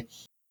a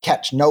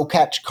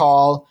catch-no-catch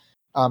call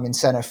in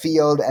center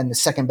field, and the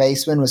second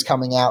baseman was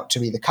coming out to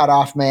be the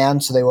cutoff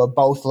man, so they were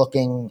both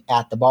looking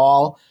at the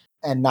ball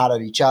and not at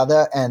each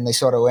other, and they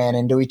sort of ran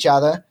into each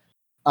other.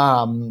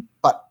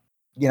 But,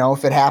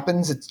 if it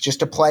happens, it's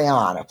just a play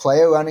on. A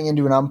player running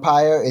into an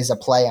umpire is a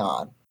play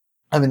on.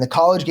 In the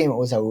college game, it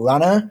was a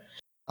runner,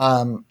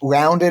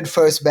 rounded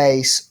first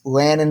base,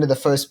 ran into the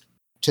first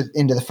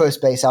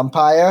base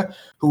umpire,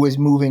 who was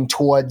moving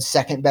towards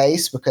second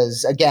base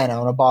because, again,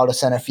 on a ball to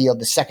center field,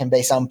 the second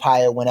base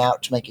umpire went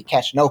out to make a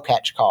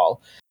catch-no-catch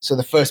call. So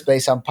the first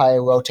base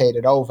umpire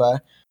rotated over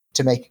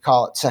to make a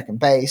call at second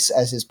base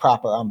as his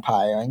proper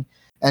umpiring.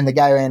 And the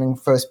guy running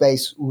first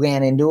base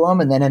ran into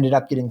him and then ended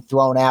up getting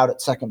thrown out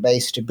at second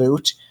base to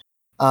boot.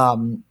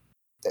 Don't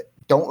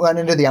run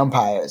into the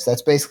umpires.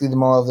 That's basically the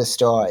moral of this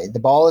story. The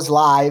ball is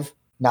live.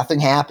 Nothing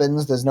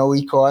happens. There's no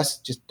recourse.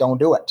 Just don't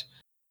do it.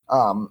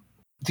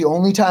 The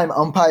only time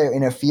umpire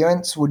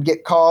interference would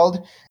get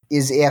called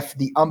is if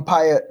the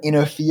umpire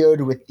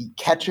interfered with the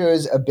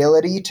catcher's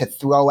ability to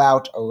throw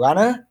out a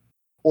runner,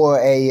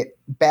 or a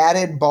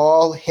batted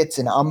ball hits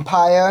an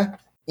umpire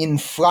in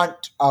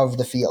front of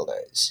the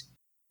fielders,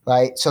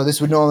 right? So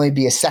this would normally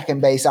be a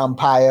second base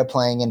umpire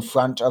playing in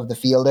front of the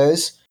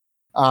fielders.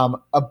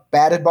 A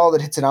batted ball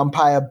that hits an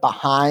umpire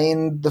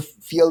behind the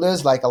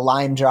fielders, like a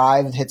line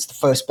drive that hits the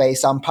first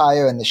base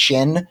umpire in the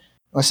shin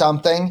or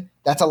something,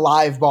 that's a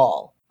live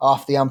ball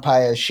off the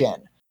umpire's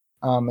shin.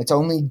 It's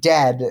only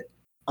dead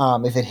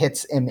if it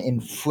hits him in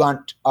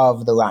front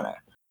of the runner.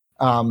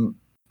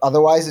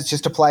 Otherwise, it's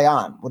just a play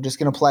on. We're just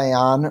going to play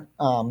on.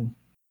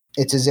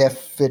 It's as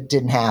if it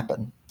didn't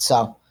happen.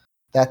 So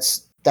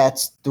that's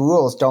the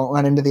rules. Don't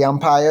run into the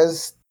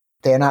umpires.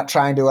 They're not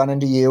trying to run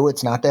into you.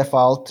 It's not their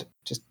fault.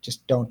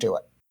 Just don't do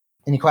it.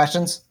 Any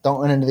questions?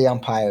 Don't run into the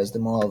umpires. The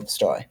moral of the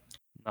story.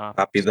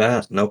 Copy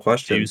that. No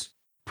questions.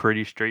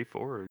 Pretty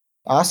straightforward.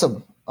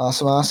 Awesome.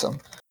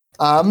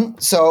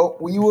 So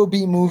we will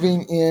be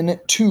moving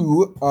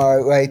into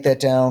our Write That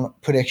Down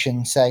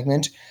prediction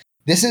segment.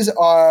 This is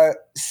our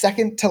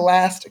second to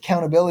last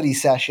accountability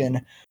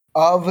session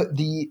of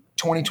the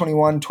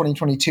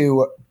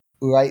 2021-2022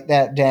 Write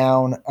That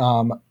Down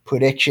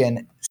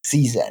prediction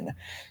season.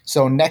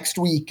 So next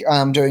week,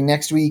 during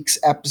next week's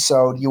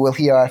episode, you will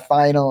hear our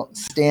final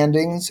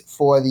standings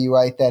for the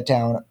Write That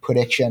Down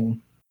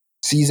prediction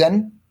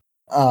season.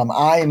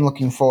 I am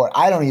looking forward.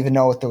 I don't even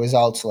know what the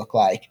results look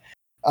like.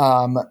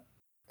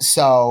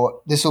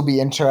 So this will be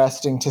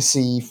interesting to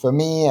see for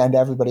me and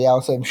everybody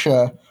else, I'm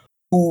sure,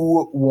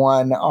 who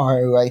won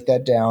our Write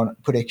That Down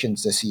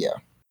predictions this year.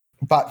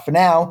 But for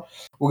now,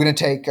 we're going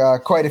to take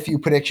quite a few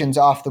predictions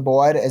off the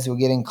board as we're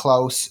getting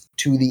close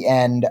to the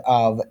end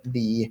of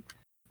the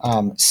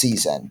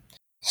season.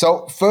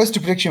 So first, a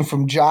prediction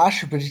from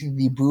Josh, who predicted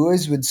the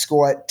Brewers would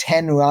score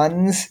 10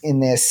 runs in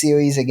their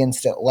series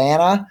against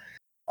Atlanta.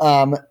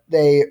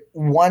 They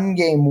won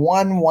game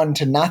 1,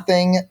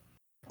 1-0,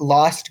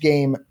 lost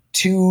game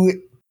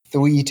 2,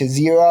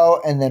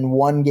 3-0, and then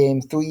won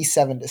game 3,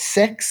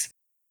 7-6.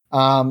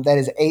 That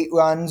is 8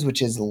 runs,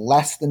 which is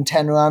less than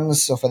 10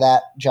 runs. So for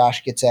that,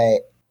 Josh gets a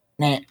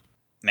nah.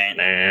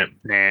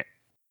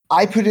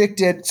 I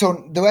predicted,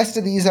 so the rest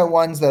of these are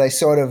ones that I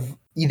sort of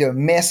either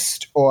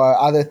missed or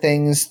other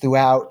things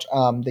throughout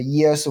the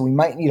year. So we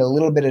might need a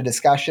little bit of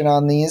discussion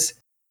on these.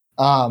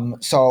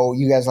 So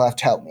you guys will have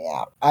to help me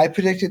out. I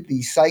predicted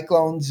the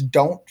Cyclones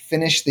don't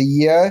finish the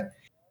year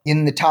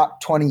in the top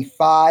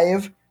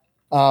 25.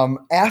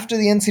 After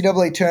the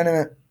NCAA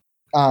tournament,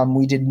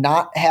 we did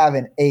not have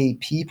an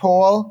AP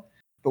poll,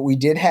 but we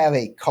did have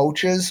a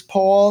coaches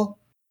poll.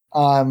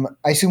 I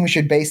assume we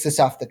should base this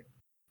off the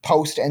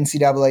post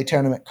NCAA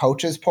tournament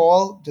coaches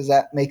poll. Does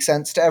that make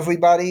sense to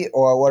everybody,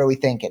 or what are we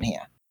thinking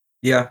here?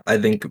 Yeah, I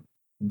think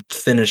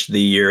finish the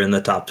year in the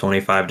top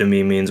 25 to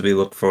me means we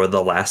look for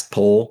the last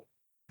poll.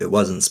 It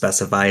wasn't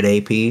specified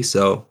AP,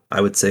 so I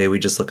would say we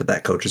just look at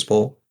that coaches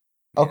poll.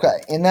 Okay,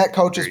 in that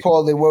coaches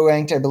poll, they were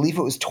ranked, I believe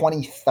it was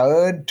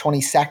 23rd,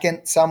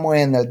 22nd, somewhere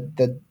in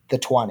the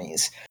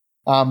 20s.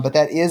 But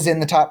that is in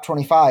the top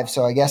 25,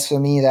 so I guess for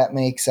me that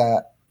makes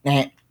nah.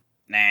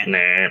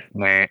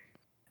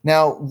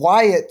 Now,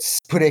 Wyatt's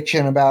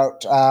prediction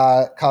about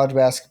college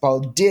basketball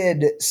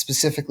did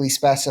specifically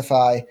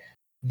specify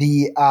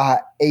the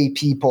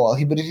AP poll.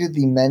 He predicted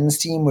the men's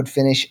team would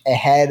finish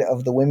ahead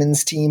of the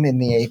women's team in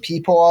the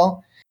AP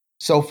poll.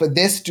 So for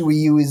this, do we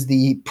use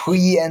the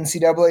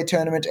pre-NCAA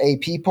tournament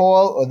AP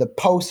poll or the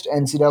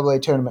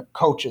post-NCAA tournament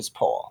coaches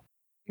poll?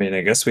 I mean,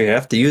 I guess we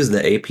have to use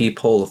the AP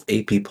poll if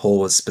AP poll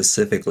was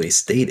specifically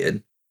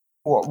stated.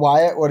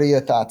 Wyatt, what are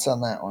your thoughts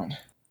on that one?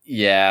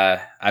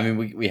 Yeah, I mean,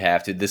 we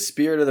have to. The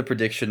spirit of the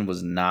prediction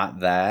was not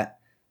that.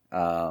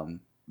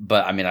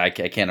 But, I mean, I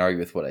can't argue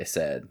with what I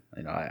said.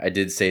 You know, I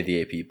did say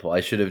the AP poll.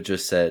 I should have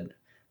just said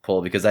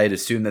poll because I had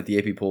assumed that the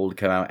AP poll would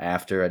come out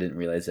after. I didn't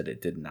realize that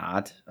it did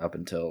not up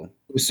until...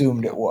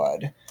 Assumed it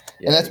would.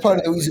 Yeah, and that's part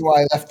of the reason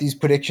why I left these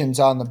predictions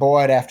on the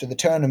board after the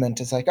tournament.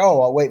 It's like,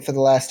 oh, I'll wait for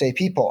the last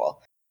AP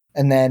poll.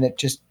 And then it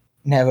just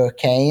never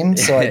came,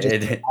 so I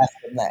just left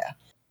them there.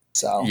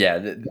 So yeah,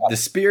 the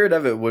spirit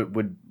of it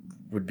would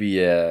be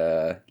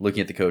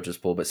looking at the coaches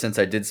poll, but since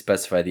I did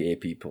specify the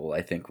AP poll,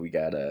 I think we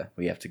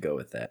have to go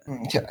with that.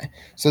 Okay.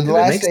 So the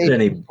last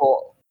AP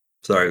poll...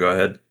 Sorry, go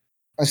ahead.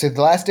 I said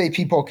the last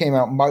AP poll came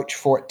out March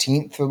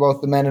 14th for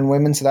both the men and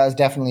women, so that was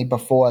definitely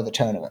before the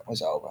tournament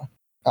was over.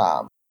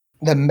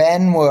 The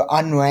men were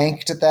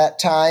unranked at that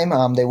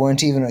time. They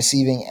weren't even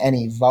receiving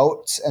any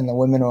votes, and the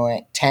women were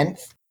ranked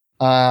 10th.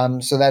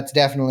 So that's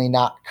definitely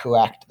not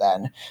correct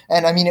then.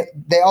 And I mean,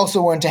 they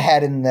also weren't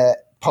ahead in the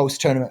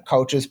post-tournament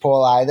coaches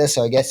poll either,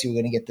 so I guess you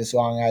were going to get this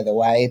wrong either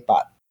way.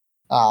 But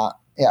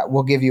yeah,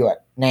 we'll give you a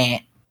nah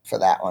for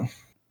that one.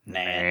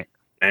 Nah.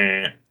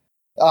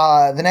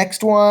 The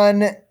next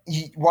one,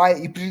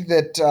 Wyatt, you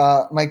predicted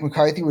that Mike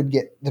McCarthy would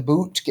get the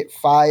boot, get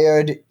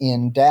fired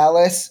in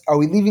Dallas. Are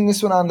we leaving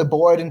this one on the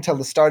board until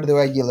the start of the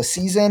regular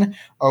season,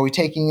 or are we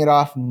taking it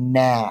off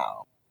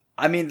now?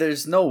 I mean,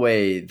 there's no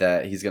way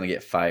that he's going to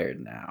get fired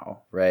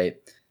now, right?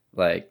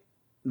 Like,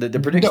 the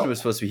prediction was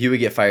supposed to be he would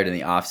get fired in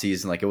the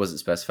offseason. Like, it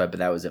wasn't specified, but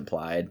that was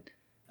implied.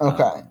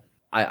 Okay.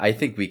 I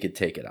think we could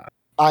take it off.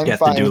 You have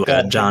to do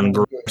like a John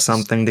Brewer or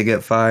something to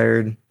get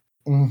fired.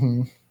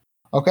 Mm-hmm.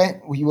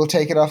 Okay, we will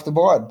take it off the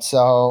board.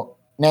 So,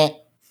 nah.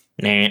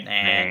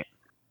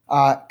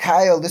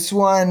 Kyle, this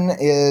one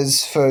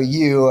is for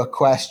you, a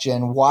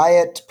question.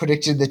 Wyatt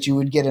predicted that you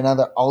would get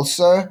another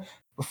ulcer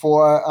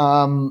before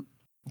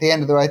the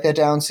end of the Write That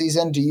Down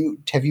season.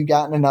 Have you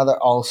gotten another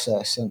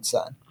ulcer since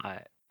then?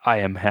 I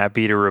am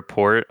happy to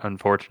report,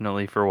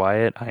 unfortunately for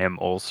Wyatt, I am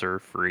ulcer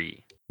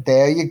free.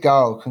 There you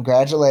go.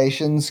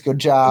 Congratulations. Good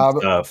job.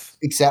 Good stuff.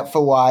 Except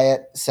for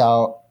Wyatt.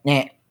 So,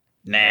 nah.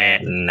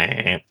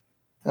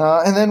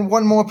 And then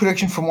one more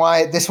prediction from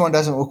Wyatt. This one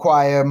doesn't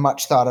require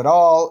much thought at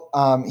all.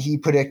 He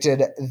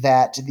predicted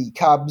that the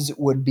Cubs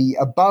would be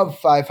above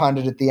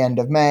 500 at the end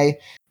of May.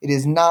 It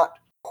is not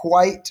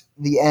quite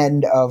the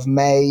end of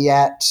May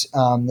yet.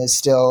 There's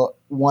still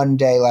 1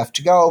 day left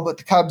to go, but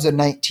the Cubs are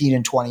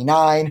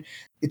 19-29.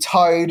 It's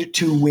hard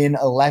to win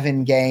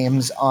 11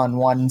 games on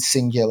one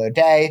singular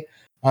day.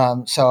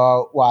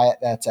 So, Wyatt,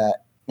 that's a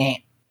nah.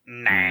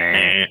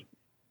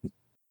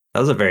 That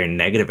was a very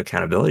negative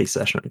accountability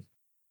session.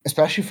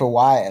 Especially for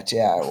Wyatt,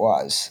 yeah, it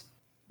was.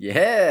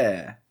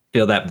 Yeah.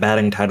 Feel that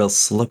batting title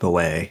slip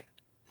away.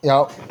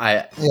 Yep.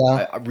 I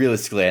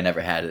realistically, I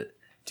never had it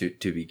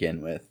to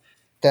begin with.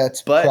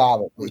 That's But-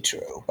 probably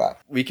true. But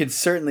We could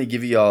certainly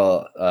give you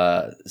all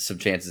some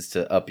chances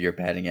to up your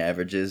batting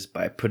averages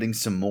by putting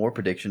some more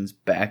predictions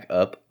back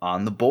up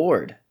on the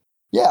board.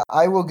 yeah,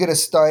 I will get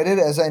us started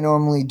as I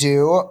normally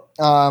do.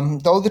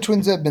 Though the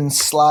Twins have been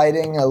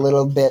sliding a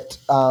little bit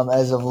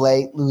as of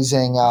late,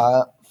 losing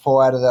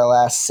 4 out of their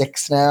last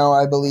 6 now,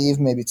 I believe.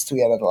 Maybe it's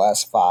 3 out of the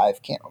last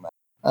 5. Can't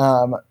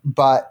remember.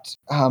 But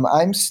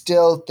I'm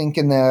still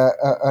thinking they're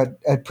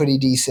a pretty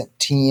decent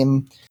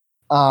team.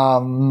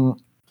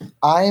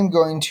 I am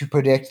going to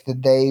predict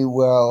that they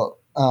will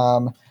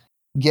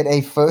get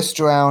a first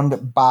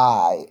round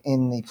bye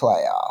in the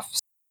playoffs.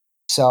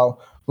 So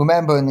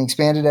remember, in the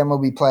expanded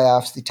MLB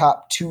playoffs, the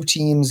top 2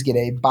 teams get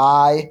a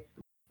bye.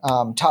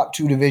 Top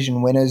 2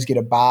 division winners get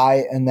a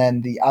bye, and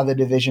then the other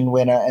division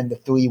winner and the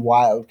 3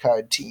 wild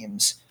card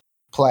teams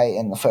play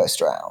in the first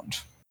round.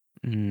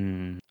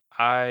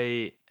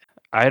 I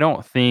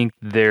don't think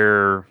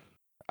they're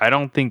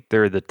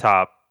the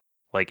top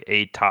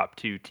top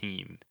 2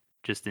 team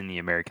just in the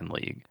American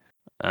League.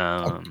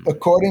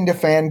 According to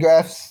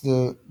Fangraphs,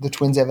 the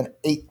Twins have an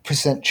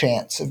 8%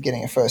 chance of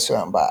getting a first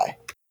round bye.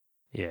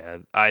 Yeah,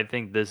 I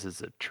think this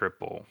is a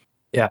triple.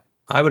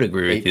 I would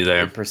agree with you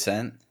there.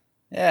 8%?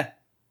 Yeah.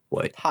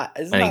 What? High.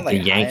 I Isn't think that the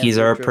like high Yankees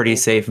end for are a pretty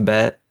triple? safe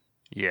bet.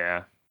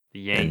 Yeah,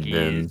 the And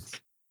then-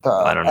 Yankees,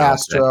 I don't know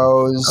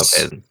Astros,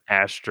 Okay. the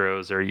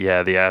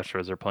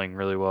Astros are playing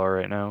really well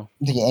right now.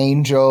 the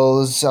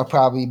Angels are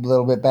probably a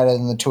little bit better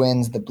than the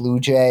Twins. The Blue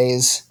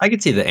Jays. I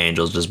could see the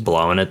Angels just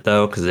blowing it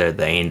though, because they're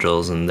the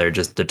Angels and they're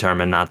just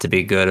determined not to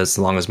be good as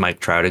long as Mike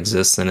Trout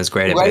exists and is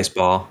great at Right.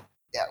 baseball.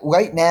 Yeah,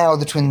 right now,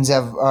 the Twins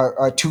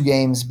are 2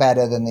 games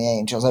better than the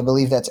Angels. I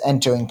believe that's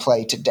entering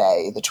play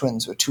today. The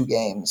Twins were 2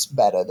 games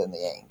better than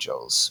the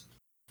Angels.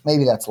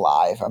 Maybe that's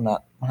live. I'm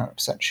not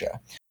 100% sure.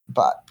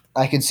 But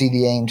I could see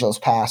the Angels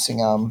passing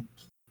them.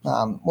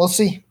 We'll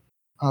see.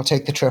 I'll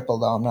take the triple,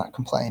 though. I'm not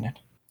complaining.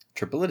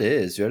 Triple it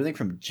is. Do you have anything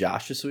from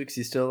Josh this week? Is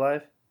he still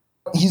alive?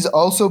 He's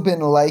also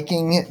been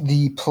liking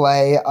the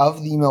play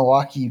of the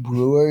Milwaukee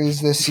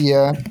Brewers this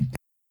year.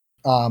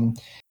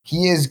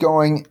 He is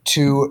going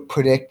to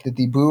predict that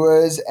the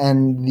Brewers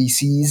end the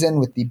season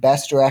with the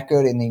best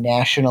record in the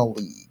National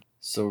League.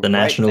 So The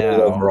National League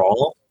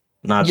overall,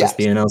 not just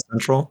the NL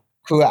Central.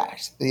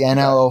 Correct. The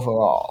NL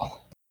overall.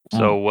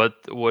 So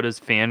what does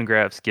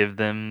Fangraphs give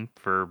them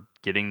for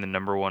getting the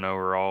number 1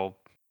 overall?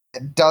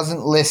 It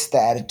doesn't list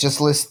that. It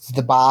just lists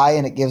the bye,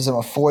 and it gives them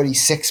a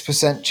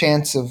 46%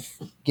 chance of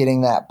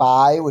getting that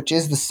bye, which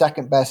is the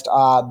second best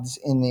odds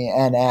in the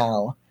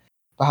NL,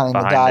 behind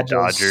the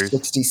Dodgers'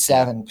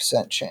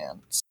 67%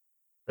 chance.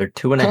 They're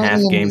 2.5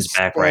 Currently in games the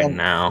back right stand-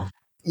 now.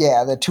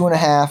 Yeah, they're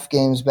 2.5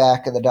 games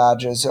back of the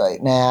Dodgers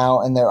right now,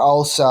 and they're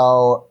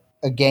also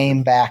a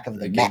game back of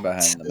the A game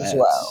Mets behind the as Mets.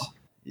 well.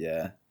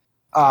 Yeah.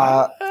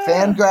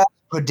 Fangraphs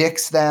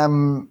predicts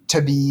them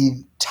to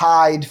be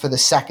tied for the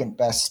second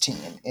best team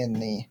in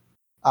the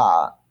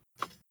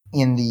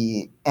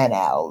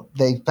NL.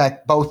 They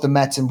expect both the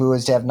Mets and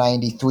Brewers to have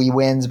 93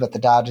 wins, but the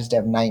Dodgers to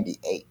have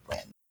 98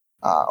 wins.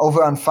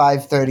 Over on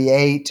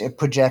 538, it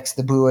projects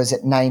the Brewers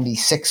at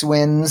 96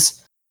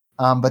 wins,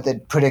 but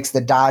it predicts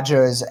the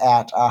Dodgers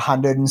at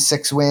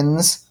 106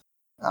 wins.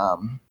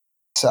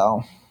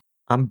 So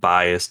I'm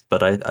biased,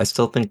 but I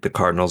still think the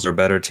Cardinals are a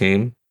better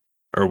team,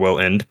 or will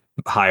end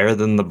higher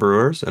than the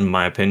Brewers, in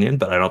my opinion.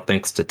 But I don't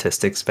think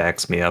statistics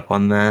backs me up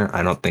on that.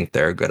 I don't think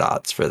there are good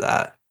odds for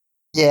that.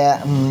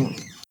 yeah,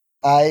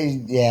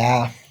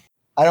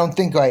 I don't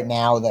think right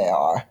now they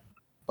are,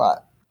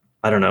 but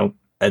I don't know.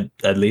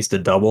 At least a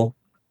double.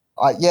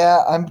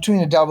 I'm between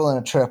a double and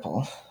a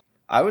triple.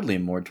 I would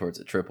lean more towards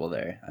a triple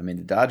there. I mean,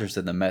 the Dodgers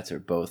and the Mets are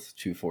both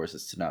 2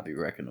 forces to not be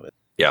reckoned with.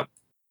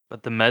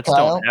 But the Mets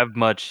Kyle? don't have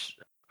much.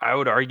 I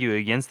would argue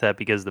against that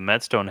because the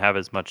Mets don't have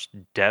as much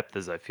depth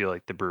as I feel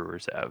like the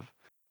Brewers have.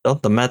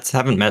 The Mets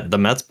haven't met. The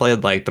Mets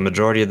played like the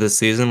majority of this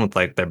season with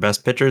like their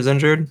best pitchers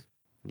injured.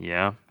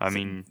 Yeah, I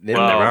mean, They're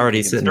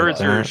already sitting at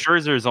that.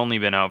 Scherzer's only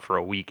been out for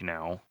a week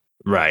now.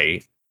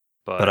 Right.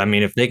 But But I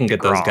mean, if they can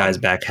get those DeGrom. guys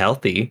back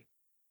healthy,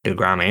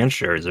 DeGrom and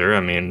Scherzer, I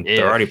mean, If.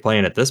 they're already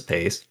playing at this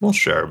pace. Well,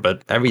 sure,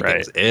 but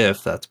everything's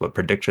if. That's what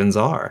predictions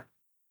are.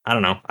 I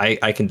don't know.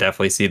 I can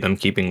definitely see them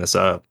keeping this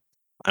up.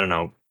 I don't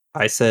know.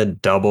 I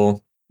said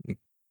double,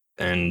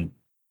 and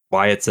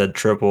Wyatt said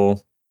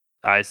triple.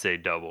 I say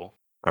double.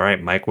 All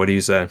right, Mike, what do you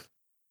say?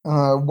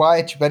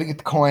 Wyatt, you better get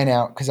the coin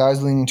out because I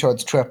was leaning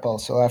towards triple,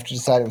 so I have to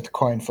decide with the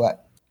coin flip.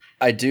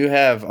 I do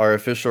have our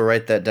official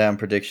write that down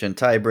prediction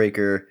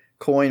tiebreaker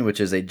coin, which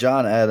is a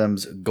John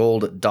Adams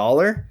gold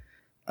dollar.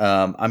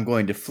 I'm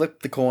going to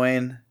flip the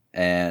coin,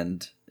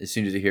 and as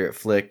soon as you hear it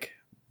flick,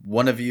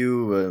 one of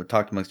you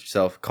talk amongst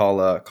yourself,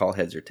 call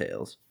heads or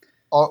tails.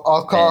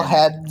 I'll call And-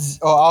 heads,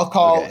 or I'll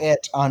call Okay.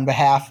 it on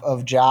behalf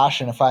of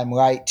Josh, and if I'm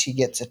right, he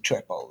gets a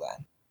triple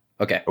then.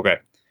 Okay. Okay.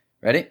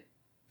 Ready?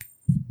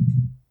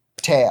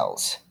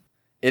 Tails.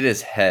 It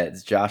is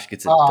heads. Josh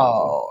gets a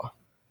double. Oh.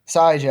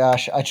 Sorry,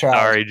 Josh. I tried.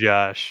 Sorry,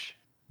 Josh.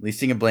 At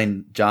least you can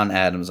blame John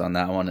Adams on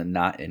that one and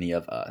not any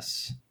of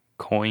us.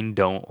 Coin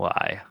don't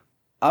lie.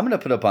 I'm going to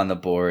put up on the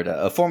board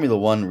a Formula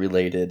One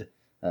related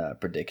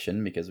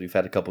prediction because we've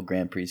had a couple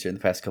Grand Prix here in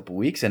the past couple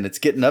weeks, and it's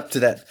getting up to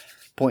that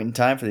point in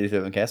time for the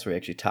 11 cast where we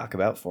actually talk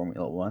about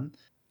Formula One.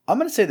 I'm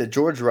going to say that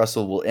George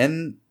Russell will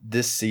end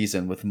this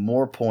season with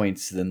more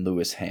points than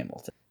Lewis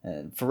Hamilton.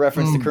 And for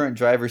reference, the current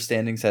driver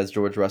standings has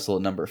George Russell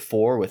at number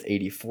 4 with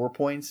 84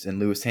 points, and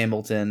Lewis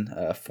Hamilton,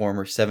 a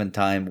former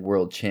 7-time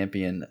world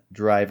champion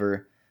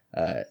driver,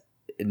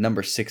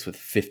 number 6 with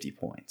 50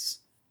 points.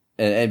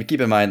 And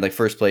keep in mind, like,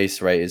 first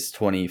place, right, is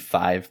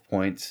 25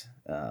 points.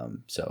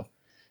 So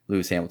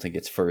Lewis Hamilton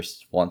gets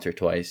first once or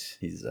twice.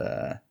 He's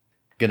going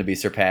to be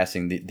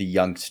surpassing the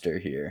youngster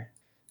here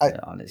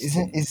on his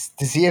team.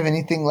 Does he have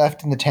anything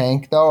left in the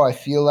tank, though? I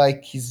feel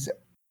like he's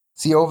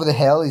over the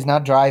hill. He's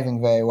not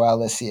driving very well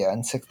this year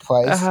in 6th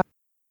place.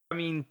 I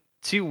mean,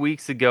 2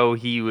 weeks ago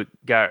he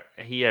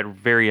had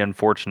very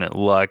unfortunate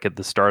luck at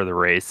the start of the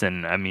race,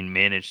 and I mean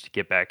managed to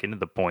get back into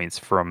the points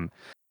from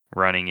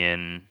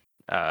running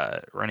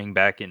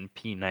back in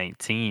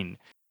P19.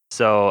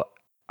 So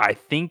I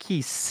think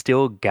he's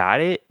still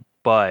got it,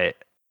 but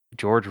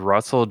George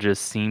Russell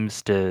just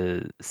seems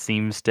to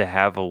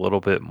have a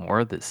little bit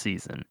more this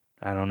season.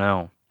 I don't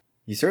know.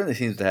 He certainly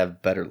seems to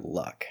have better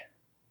luck.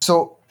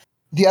 So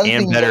the other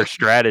thing, better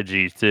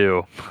strategy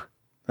too.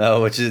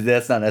 Oh,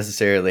 that's not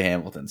necessarily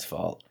Hamilton's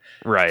fault.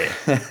 Right.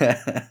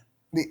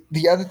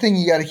 The other thing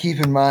you got to keep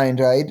in mind,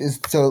 right, is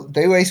so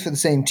they race for the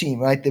same team,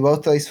 right? They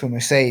both race for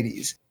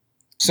Mercedes.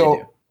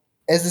 So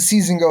as the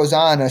season goes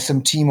on, are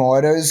some team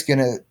orders going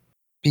to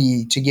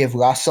be to give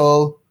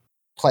Russell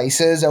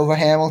places over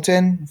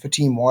Hamilton for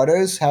team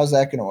orders? How's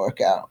that going to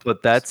work out?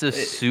 But that's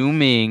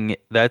assuming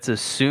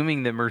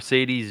that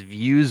Mercedes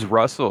views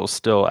Russell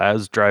still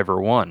as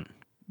driver 1.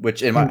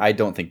 Which I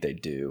don't think they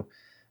do.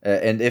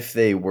 And if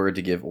they were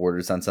to give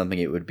orders on something,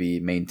 it would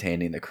be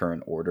maintaining the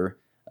current order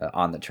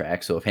on the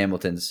track. So if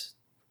Hamilton's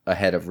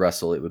ahead of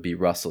Russell, it would be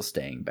Russell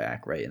staying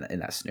back, right? In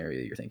that scenario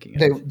you're thinking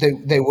of.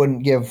 They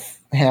wouldn't give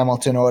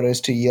Hamilton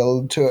orders to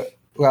yield to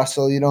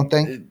Russell, you don't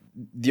think?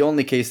 The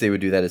only case they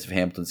would do that is if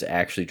Hamilton's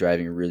actually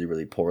driving really,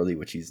 really poorly,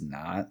 which he's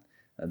not.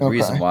 The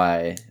reason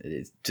why,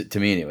 to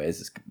me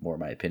anyways, is more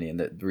my opinion,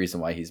 that the reason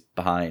why he's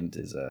behind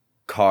is a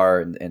car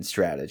and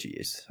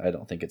strategies. I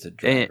don't think it's a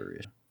driver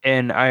issue.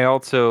 And I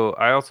also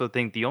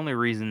think the only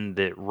reason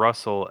that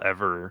Russell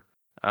ever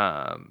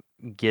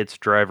gets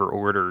driver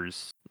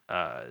orders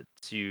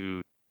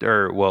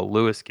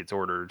Lewis gets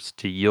orders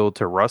to yield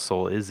to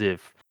Russell is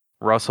if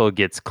Russell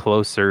gets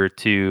closer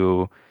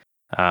to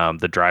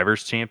the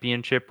drivers'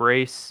 championship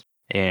race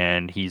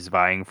and he's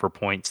vying for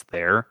points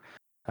there.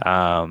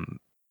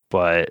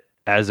 But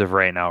as of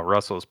right now,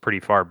 Russell's pretty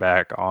far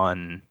back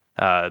on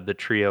the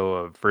trio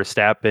of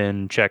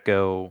Verstappen,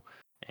 Checo,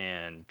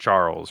 and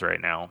Charles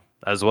right now.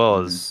 As well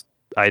as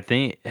I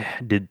think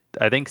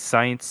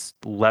Sainz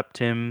leapt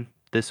him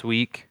this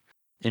week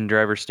in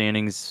driver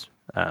standings.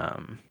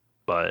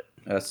 But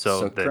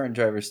current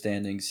driver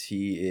standings,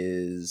 he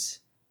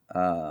is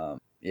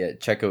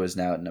Checo is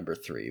now at number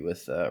 3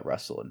 with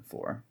Russell in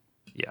 4.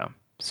 Yeah.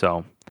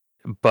 So,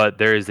 but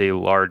there is a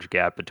large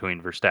gap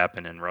between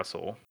Verstappen and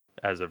Russell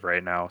as of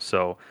right now.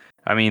 So,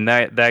 I mean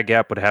that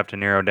gap would have to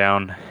narrow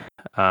down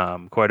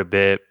quite a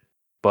bit.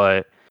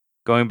 But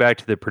going back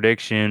to the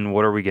prediction,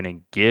 what are we going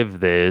to give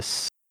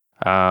this?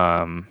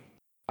 I'm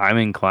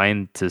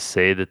inclined to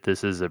say that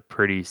this is a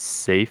pretty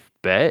safe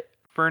bet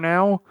for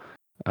now.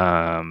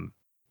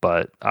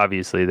 But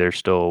obviously there's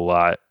still a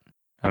lot.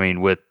 I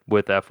mean, with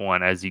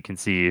F1, as you can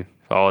see,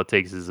 all it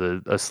takes is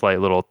a slight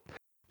little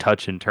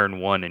touch in turn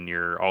 1 and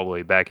you're all the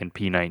way back in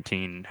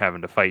P19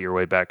 having to fight your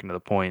way back into the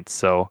points.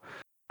 So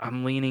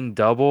I'm leaning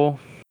double.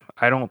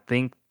 I don't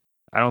think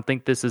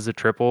this is a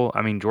triple.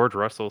 I mean, George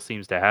Russell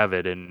seems to have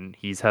it, and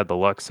he's had the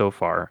luck so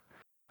far.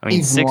 I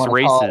mean, 6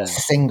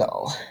 races.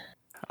 Single.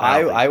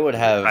 I would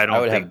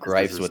have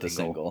gripes with a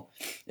single.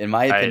 In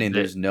my opinion,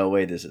 there's no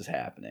way this is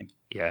happening.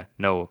 Yeah,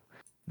 no.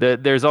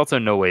 There's also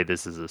no way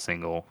this is a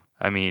single.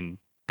 I mean,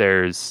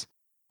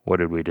 what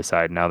did we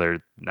decide? Now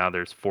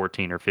there's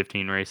 14 or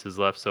 15 races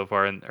left so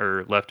far,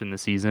 left in the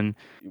season.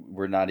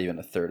 We're not even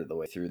a third of the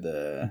way through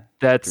the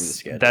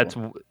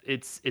schedule.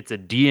 It's a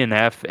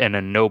DNF and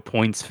a no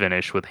points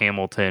finish with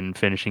Hamilton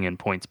finishing in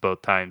points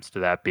both times, to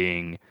that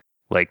being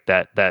like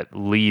that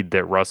lead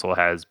that Russell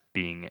has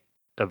being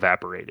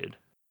evaporated.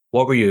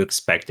 What were you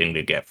expecting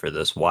to get for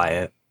this,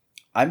 Wyatt?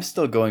 I'm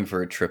still going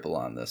for a triple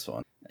on this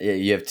one.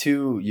 You have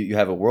you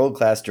have a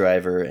world-class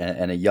driver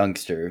and a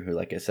youngster who,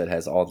 like I said,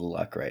 has all the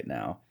luck right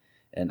now.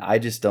 And I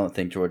just don't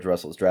think George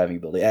Russell's driving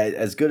ability,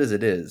 as good as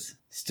it is,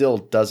 still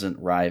doesn't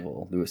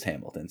rival Lewis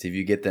Hamilton's. If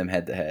you get them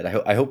head-to-head,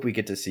 I hope we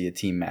get to see a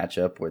team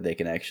matchup where they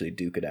can actually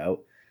duke it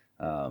out,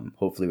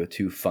 hopefully with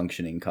 2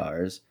 functioning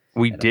cars.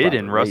 We did,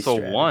 and Russell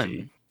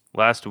won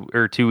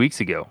 2 weeks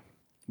ago.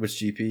 Which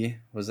GP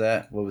was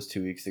that? What was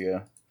 2 weeks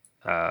ago?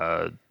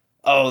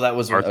 That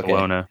was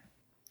Barcelona. Okay.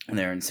 And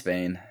they're in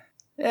Spain.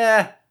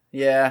 Yeah.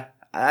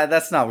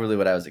 That's not really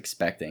what I was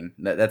expecting.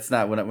 That's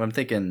not when I'm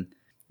thinking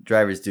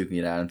drivers duking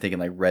it out. I'm thinking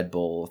like Red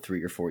Bull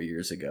 3 or 4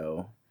 years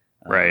ago.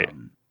 Right.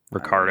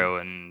 Ricardo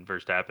and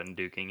Verstappen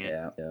duking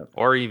it. Yeah.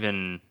 Or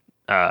even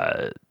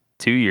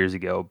 2 years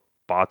ago,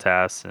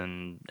 Bottas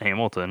and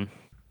Hamilton.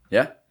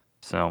 Yeah.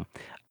 So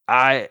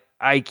I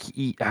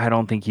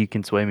don't think you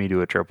can sway me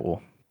to a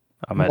triple.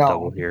 I'm at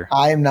double here.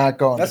 I'm not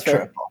going That's to fair.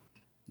 triple.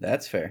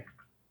 That's fair.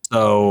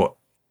 So,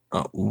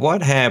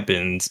 what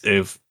happens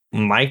if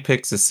Mike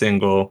picks a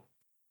single,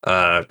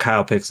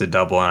 Kyle picks a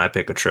double, and I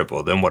pick a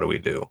triple? Then what do we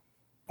do?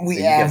 We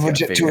You guys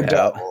average gotta it to a figure it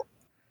out. double.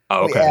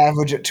 Oh, We okay.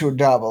 average it to a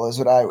double is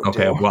what I would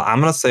Okay, do. well, I'm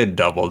going to say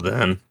double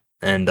then,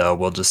 and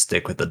we'll just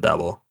stick with the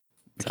double.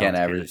 You can't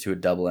Sounds average good. it to a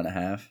double and a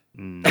half.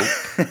 Nope.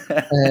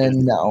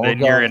 And no, Then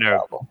we'll you're go in with a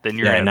double. then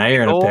you're Yeah, in a now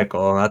you're in a pickle.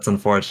 pickle. That's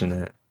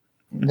unfortunate.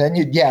 Then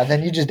you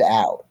just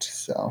out.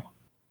 So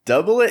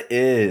Double it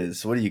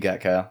is. What do you got,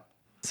 Kyle?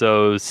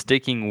 So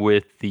sticking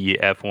with the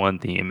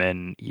F1 theme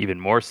and even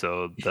more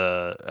so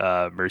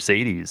the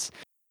Mercedes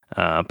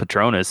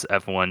Petronas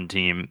F1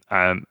 team,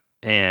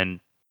 and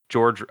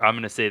George, I'm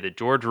going to say that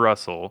George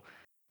Russell,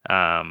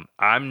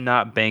 I'm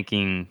not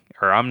banking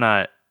or I'm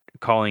not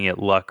calling it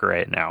luck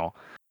right now.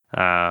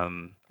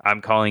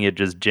 I'm calling it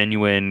just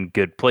genuine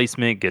good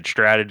placement, good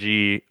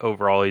strategy.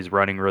 Overall, he's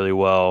running really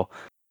well.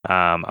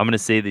 I'm going to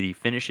say that he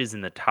finishes in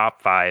the top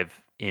 5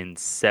 in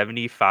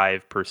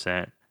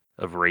 75%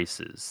 of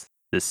races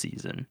this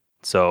season.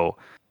 So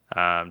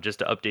just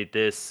to update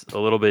this a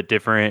little bit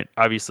different,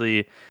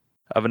 obviously,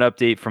 of an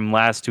update from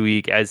last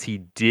week as he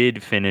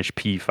did finish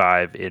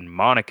P5 in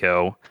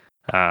Monaco.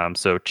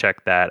 So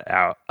check that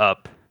out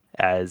up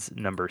as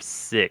number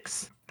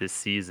 6 this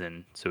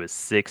season. So his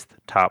 6th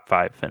top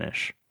 5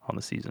 finish on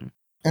the season.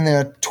 and there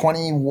are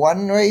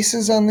 21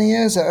 races on the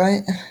year. Is that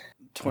right?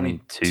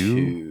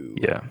 22.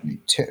 Yeah.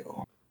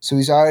 2. So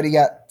he's already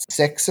got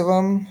 6 of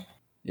them.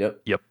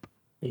 Yep.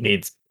 He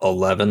needs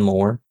 11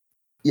 more.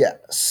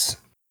 Yes.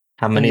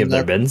 How many I have mean,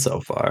 there that- been so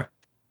far?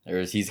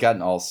 He's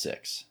gotten all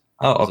 6.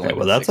 Oh, There's okay. only Well,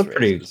 been that's a 6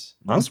 pretty races.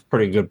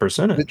 good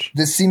percentage.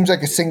 This seems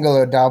like a single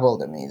or double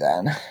to me.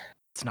 Then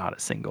It's not a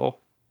single.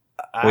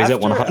 Well, he's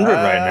at After, 100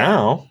 right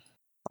now.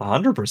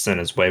 100%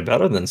 is way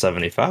better than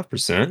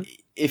 75%.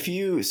 If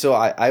you, so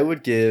I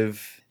would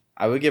give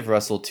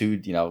Russell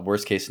 2,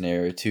 worst case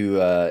scenario, 2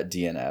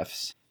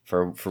 DNFs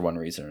for one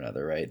reason or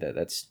another, right?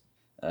 That's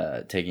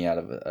taking out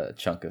of a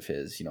chunk of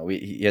his.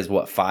 He has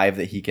 5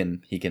 that he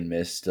can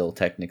miss still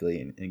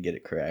technically and get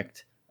it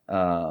correct.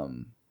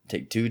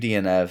 Take 2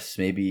 DNFs,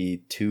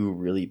 maybe 2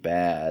 really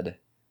bad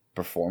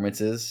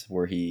performances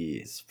where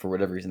he's for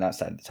whatever reason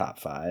outside the top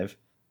 5.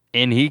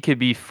 And he could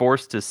be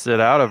forced to sit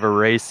out of a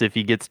race if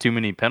he gets too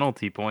many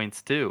penalty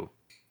points too,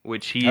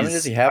 which he's. How many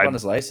does he have on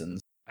his license?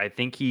 I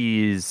think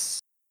he's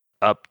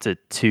up to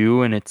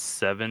 2, and it's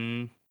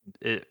 7.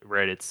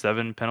 It's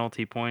 7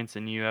 penalty points,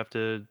 and you have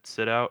to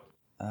sit out.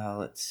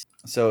 Let's.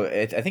 So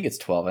I think it's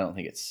 12. I don't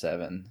think it's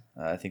 7.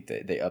 I think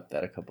they upped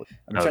that a couple.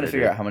 I'm trying to they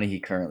figure did. out how many he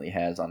currently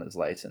has on his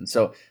license.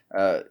 So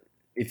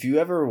if you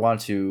ever want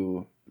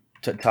to,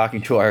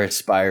 talking to our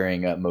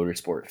aspiring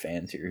motorsport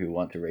fans here who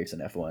want to race in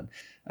F1,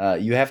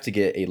 you have to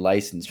get a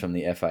license from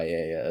the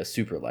FIA, a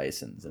super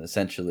license, and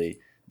essentially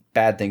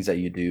bad things that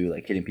you do,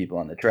 like hitting people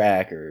on the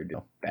track or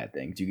bad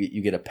things,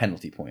 you get a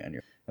penalty point on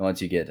your. And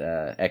once you get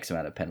X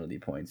amount of penalty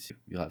points,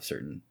 you'll have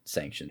certain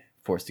sanctions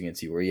forced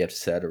against you, where you have to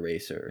set a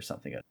racer or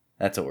something.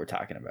 That's what we're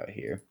talking about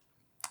here.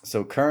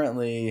 So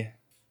currently,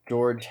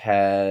 George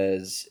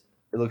has,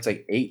 it looks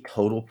like 8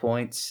 total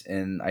points,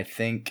 and I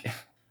think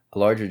a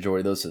large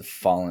majority of those have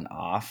fallen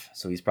off.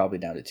 So he's probably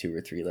down to 2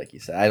 or 3, like you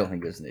said. I don't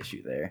think there's an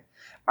issue there.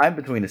 I'm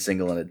between a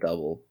single and a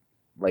double,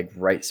 like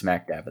right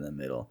smack dab in the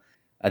middle.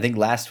 I think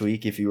last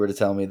week, if you were to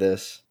tell me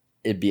this,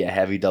 it'd be a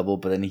heavy double,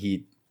 but then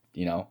he,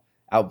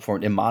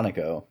 outperformed in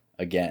Monaco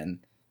again.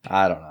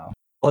 I don't know.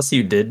 Plus,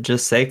 you did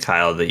just say,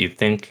 Kyle, that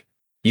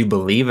you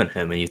believe in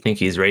him and you think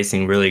he's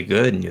racing really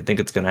good and you think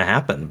it's going to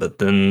happen. But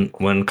then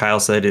when Kyle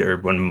said it, or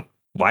when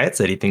Wyatt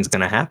said he thinks it's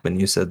going to happen,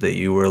 you said that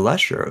you were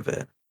less sure of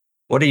it.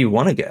 What do you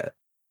want to get?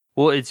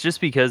 Well, it's just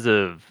because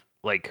of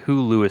like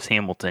who Lewis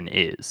Hamilton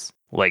is.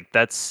 Like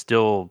that's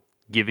still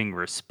giving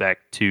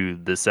respect to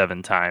the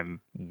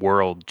 7-time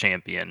world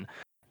champion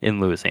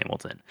in Lewis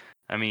Hamilton.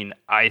 I mean,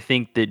 I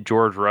think that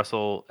George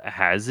Russell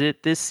has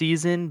it this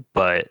season,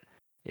 but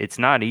it's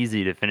not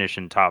easy to finish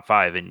in top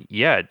 5. And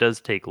yeah, it does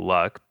take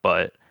luck,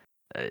 but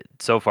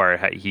so far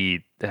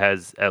he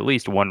has at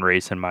least one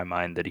race in my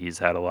mind that he's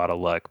had a lot of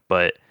luck.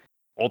 But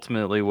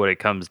ultimately what it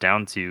comes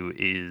down to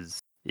is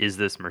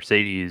this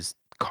Mercedes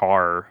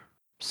car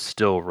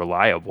still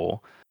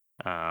reliable?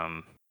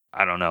 I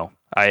don't know.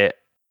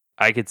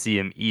 I could see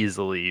him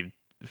easily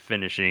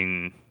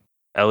finishing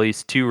at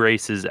least 2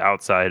 races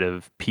outside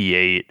of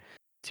P8,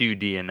 2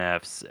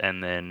 DNFs,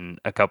 and then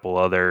a couple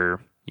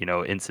other,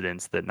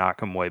 incidents that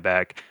knock him way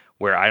back,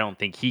 where I don't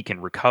think he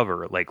can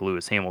recover like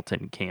Lewis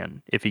Hamilton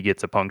can if he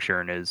gets a puncture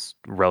and is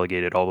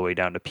relegated all the way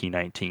down to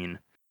P19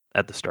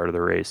 at the start of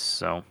the race.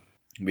 So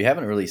we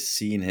haven't really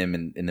seen him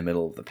in the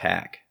middle of the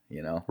pack,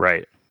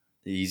 Right.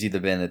 He's either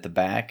been at the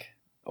back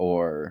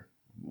or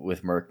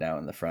with Merck now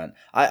in the front.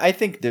 I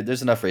think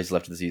there's enough races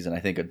left of the season.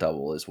 I think a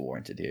double is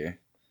warranted here.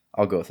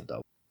 I'll go with a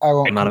double. I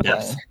won't Amount of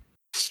complain.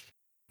 Fs.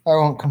 I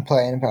won't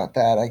complain about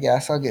that. I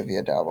guess I'll give you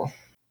a double.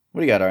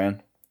 What do you got,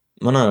 Ariane?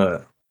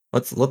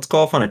 let's go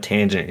off on a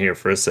tangent here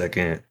for a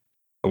second.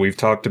 We've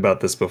talked about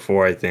this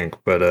before, I think,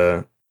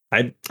 but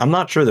I'm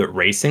not sure that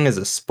racing is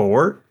a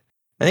sport.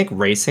 I think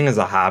racing is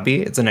a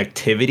hobby. It's an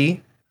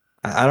activity.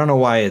 I don't know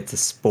why it's a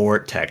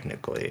sport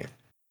technically.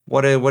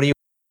 What are you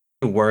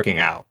working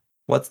out?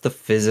 What's the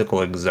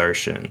physical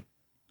exertion?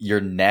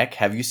 Your neck.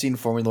 Have you seen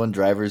Formula One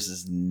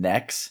drivers'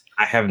 necks?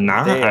 I have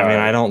not. They I mean,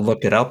 I are. don't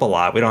look it up a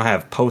lot. We don't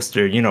have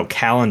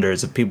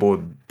calendars of people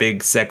with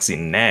big, sexy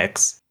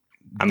necks.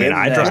 I mean, Them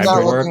I necks You're drive not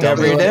to are work looking at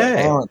me every like W.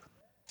 day. that.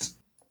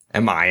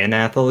 Am I an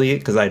athlete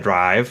because I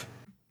drive?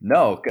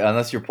 No,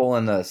 unless you're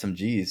pulling some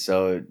G's.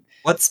 So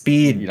What you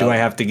speed do I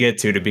know, have to get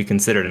to be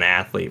considered an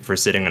athlete for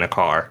sitting in a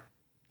car?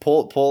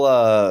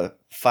 pull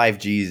 5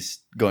 G's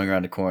going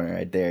around the corner.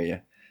 I dare you.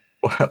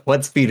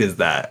 What speed is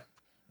that?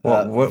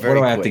 What Very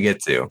do I have to quick.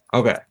 get to?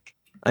 Okay.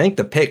 I think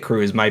the pit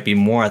crews might be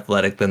more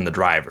athletic than the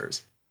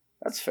drivers.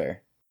 That's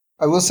fair.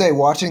 I will say,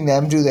 watching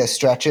them do their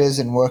stretches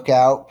and work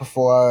out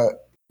before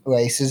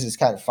races is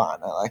kind of fun.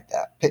 I like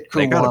that. Pit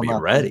crew They gotta warm be up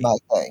is ready. my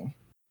thing.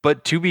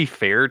 But to be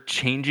fair,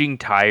 changing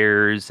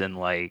tires and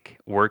like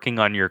working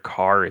on your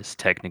car is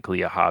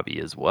technically a hobby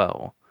as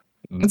well.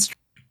 That's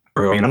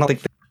true. I mean, I don't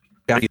think the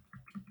guys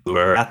who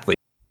are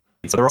athletes,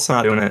 so they're also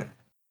not doing it,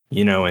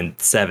 in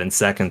 7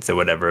 seconds or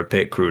whatever a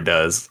pit crew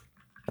does.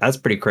 That's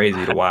pretty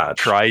crazy to watch.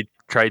 Try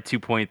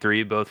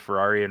 2.3, both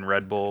Ferrari and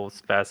Red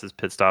Bull's fastest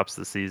pit stops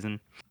this season.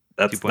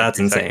 That's 2.3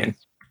 insane.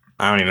 seconds.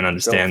 I don't even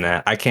understand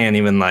that. I can't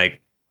even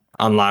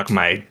unlock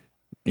my,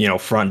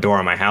 front door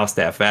of my house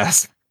that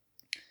fast.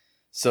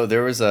 So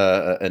there was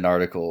an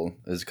article.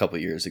 It was a couple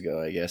years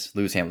ago, I guess.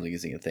 Lewis Hamilton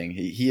using a thing.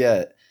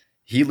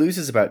 He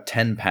loses about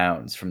 10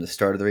 pounds from the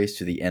start of the race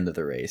to the end of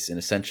the race, in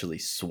essentially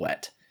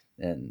sweat.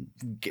 And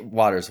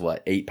water's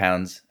what, 8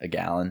 pounds a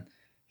gallon.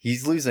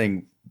 He's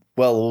losing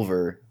well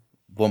over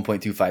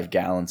 1.25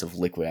 gallons of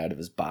liquid out of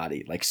his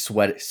body, like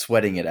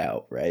sweating it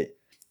out, right?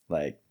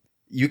 Like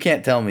you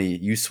can't tell me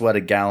you sweat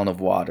a gallon of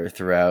water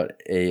throughout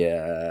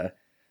an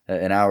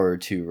hour or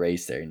two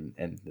race there,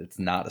 and it's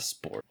not a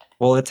sport.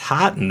 Well, it's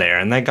hot in there,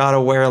 and they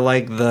gotta wear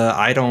the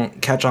I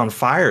don't catch on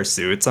fire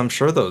suits. I'm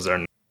sure those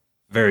are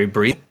very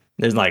brief.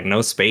 There's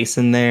no space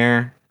in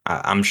there.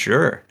 I'm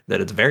sure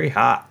that it's very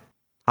hot.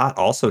 Hot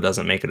also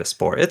doesn't make it a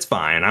sport. It's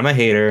fine. I'm a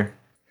hater,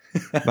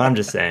 but I'm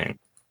just saying.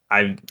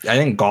 I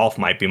think golf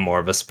might be more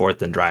of a sport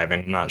than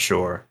driving. I'm not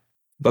sure.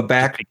 But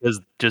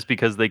Just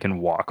because they can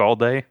walk all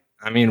day.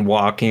 I mean,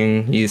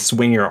 walking, you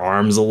swing your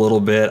arms a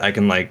little bit. I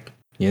can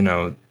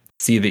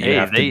see that you Hey,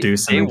 have to do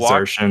some they walk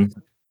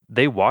exertion.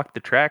 they walk the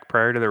track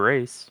prior to the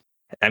race.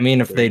 I mean,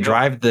 if There they you go.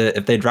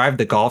 drive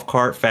the golf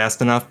cart fast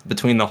enough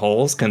between the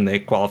holes, can they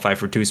qualify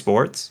for two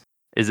sports?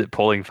 Is it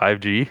pulling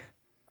 5G?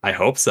 I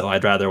hope so.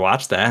 I'd rather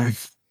watch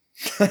that.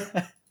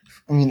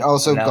 I mean,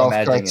 also Now golf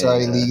imagining carts are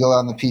illegal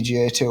on the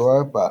PGA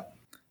Tour, but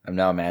I'm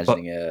now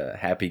imagining a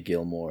Happy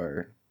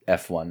Gilmore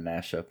F1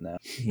 mashup now.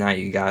 Now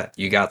you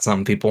got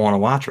something people want to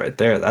watch right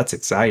there. That's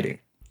exciting.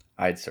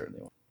 I'd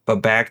certainly want. But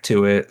back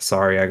to it.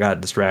 Sorry, I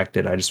got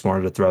distracted. I just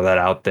wanted to throw that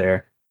out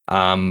there.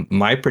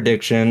 My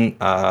prediction,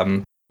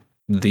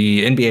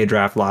 the NBA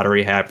draft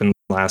lottery happened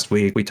last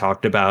week. We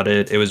talked about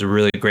it. It was a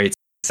really great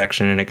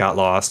section and it got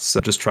lost. So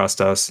just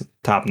trust us.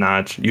 Top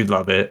notch. You'd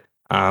love it.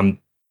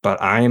 But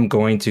I am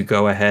going to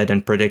go ahead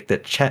and predict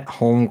that Chet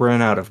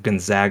Holmgren out of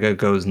Gonzaga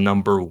goes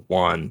number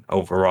 1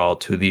 overall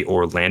to the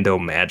Orlando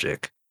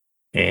Magic.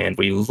 And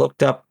we looked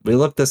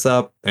this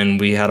up,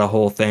 and we had a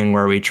whole thing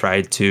where we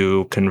tried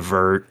to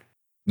convert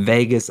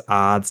Vegas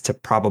odds to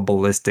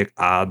probabilistic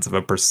odds of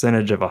a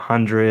percentage of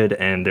 100,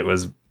 and it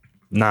was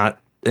not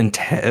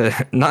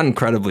not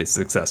incredibly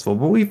successful,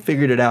 but we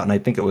figured it out, and I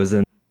think it was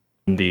in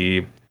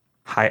the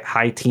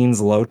high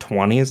teens, low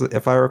 20s,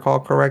 if I recall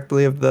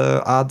correctly, of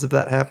the odds of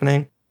that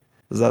happening.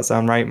 Does that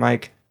sound right,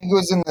 Mike? I think it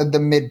was in the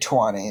mid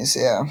 20s.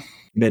 Yeah.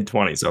 Mid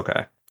 20s,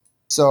 okay.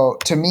 So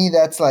to me,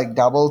 that's like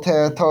double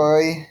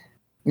territory.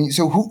 I mean,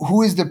 so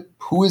who is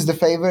the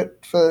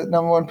favorite for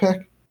number 1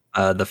 pick?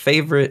 The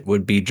favorite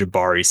would be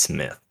Jabari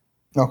Smith.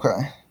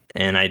 Okay.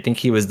 And I think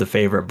he was the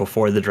favorite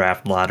before the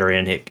draft lottery,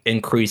 and it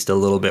increased a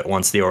little bit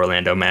once the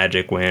Orlando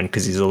Magic win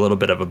because he's a little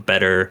bit of a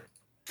better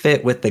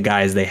fit with the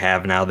guys they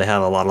have now. They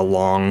have a lot of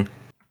long,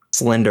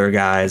 slender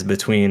guys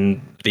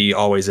between the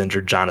always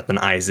injured Jonathan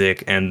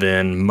Isaac and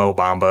then Mo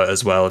Bamba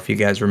as well. If you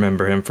guys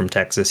remember him from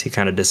Texas, he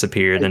kind of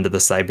disappeared into the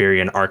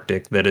Siberian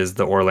Arctic that is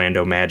the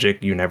Orlando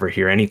Magic. You never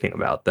hear anything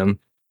about them.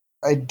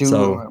 I do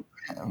remember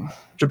him.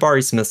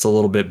 Jabari Smith's a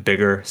little bit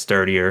bigger,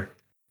 sturdier.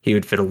 He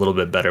would fit a little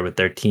bit better with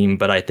their team,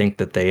 but I think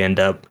that they end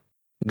up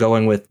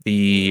going with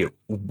the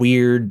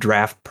weird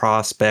draft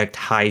prospect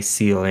high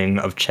ceiling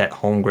of Chet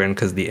Holmgren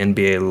because the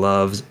NBA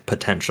loves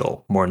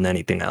potential more than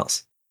anything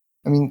else.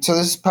 I mean, so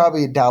this is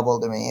probably a double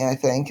to me, I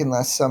think,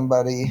 unless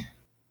somebody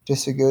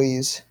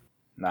disagrees.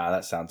 Nah,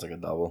 that sounds like a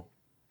double.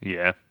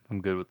 Yeah,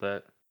 I'm good with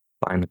that.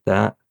 Fine with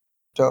that.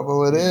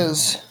 Double it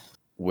is.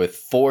 With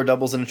 4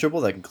 doubles and a triple,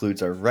 that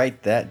concludes our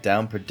Write That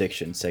Down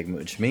prediction segment,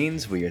 which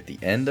means we are at the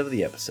end of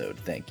the episode.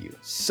 Thank you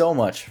so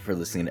much for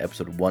listening to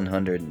episode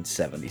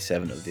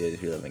 177 of the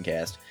 8311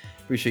 cast.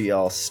 Appreciate you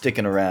all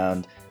sticking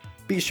around.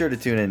 Be sure to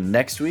tune in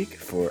next week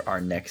for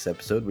our next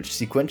episode, which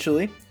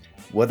sequentially,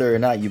 whether or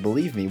not you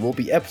believe me, will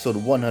be episode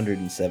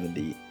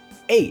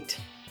 178.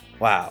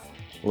 Wow,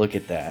 look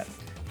at that.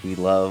 We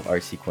love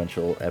our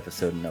sequential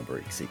episode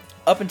numbering. See,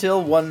 up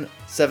until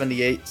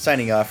 178,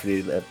 signing off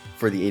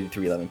for the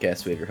 8311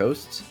 cast, we have your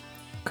hosts,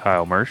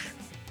 Kyle Mersch.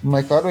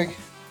 Mike Ludwig.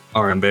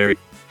 R.M. Barry.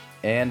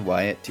 and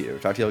Wyatt Teeter.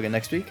 Talk to you all again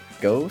next week.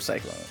 Go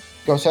Cyclones.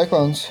 Go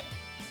Cyclones.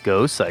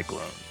 Go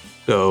Cyclones.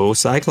 Go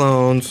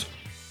Cyclones.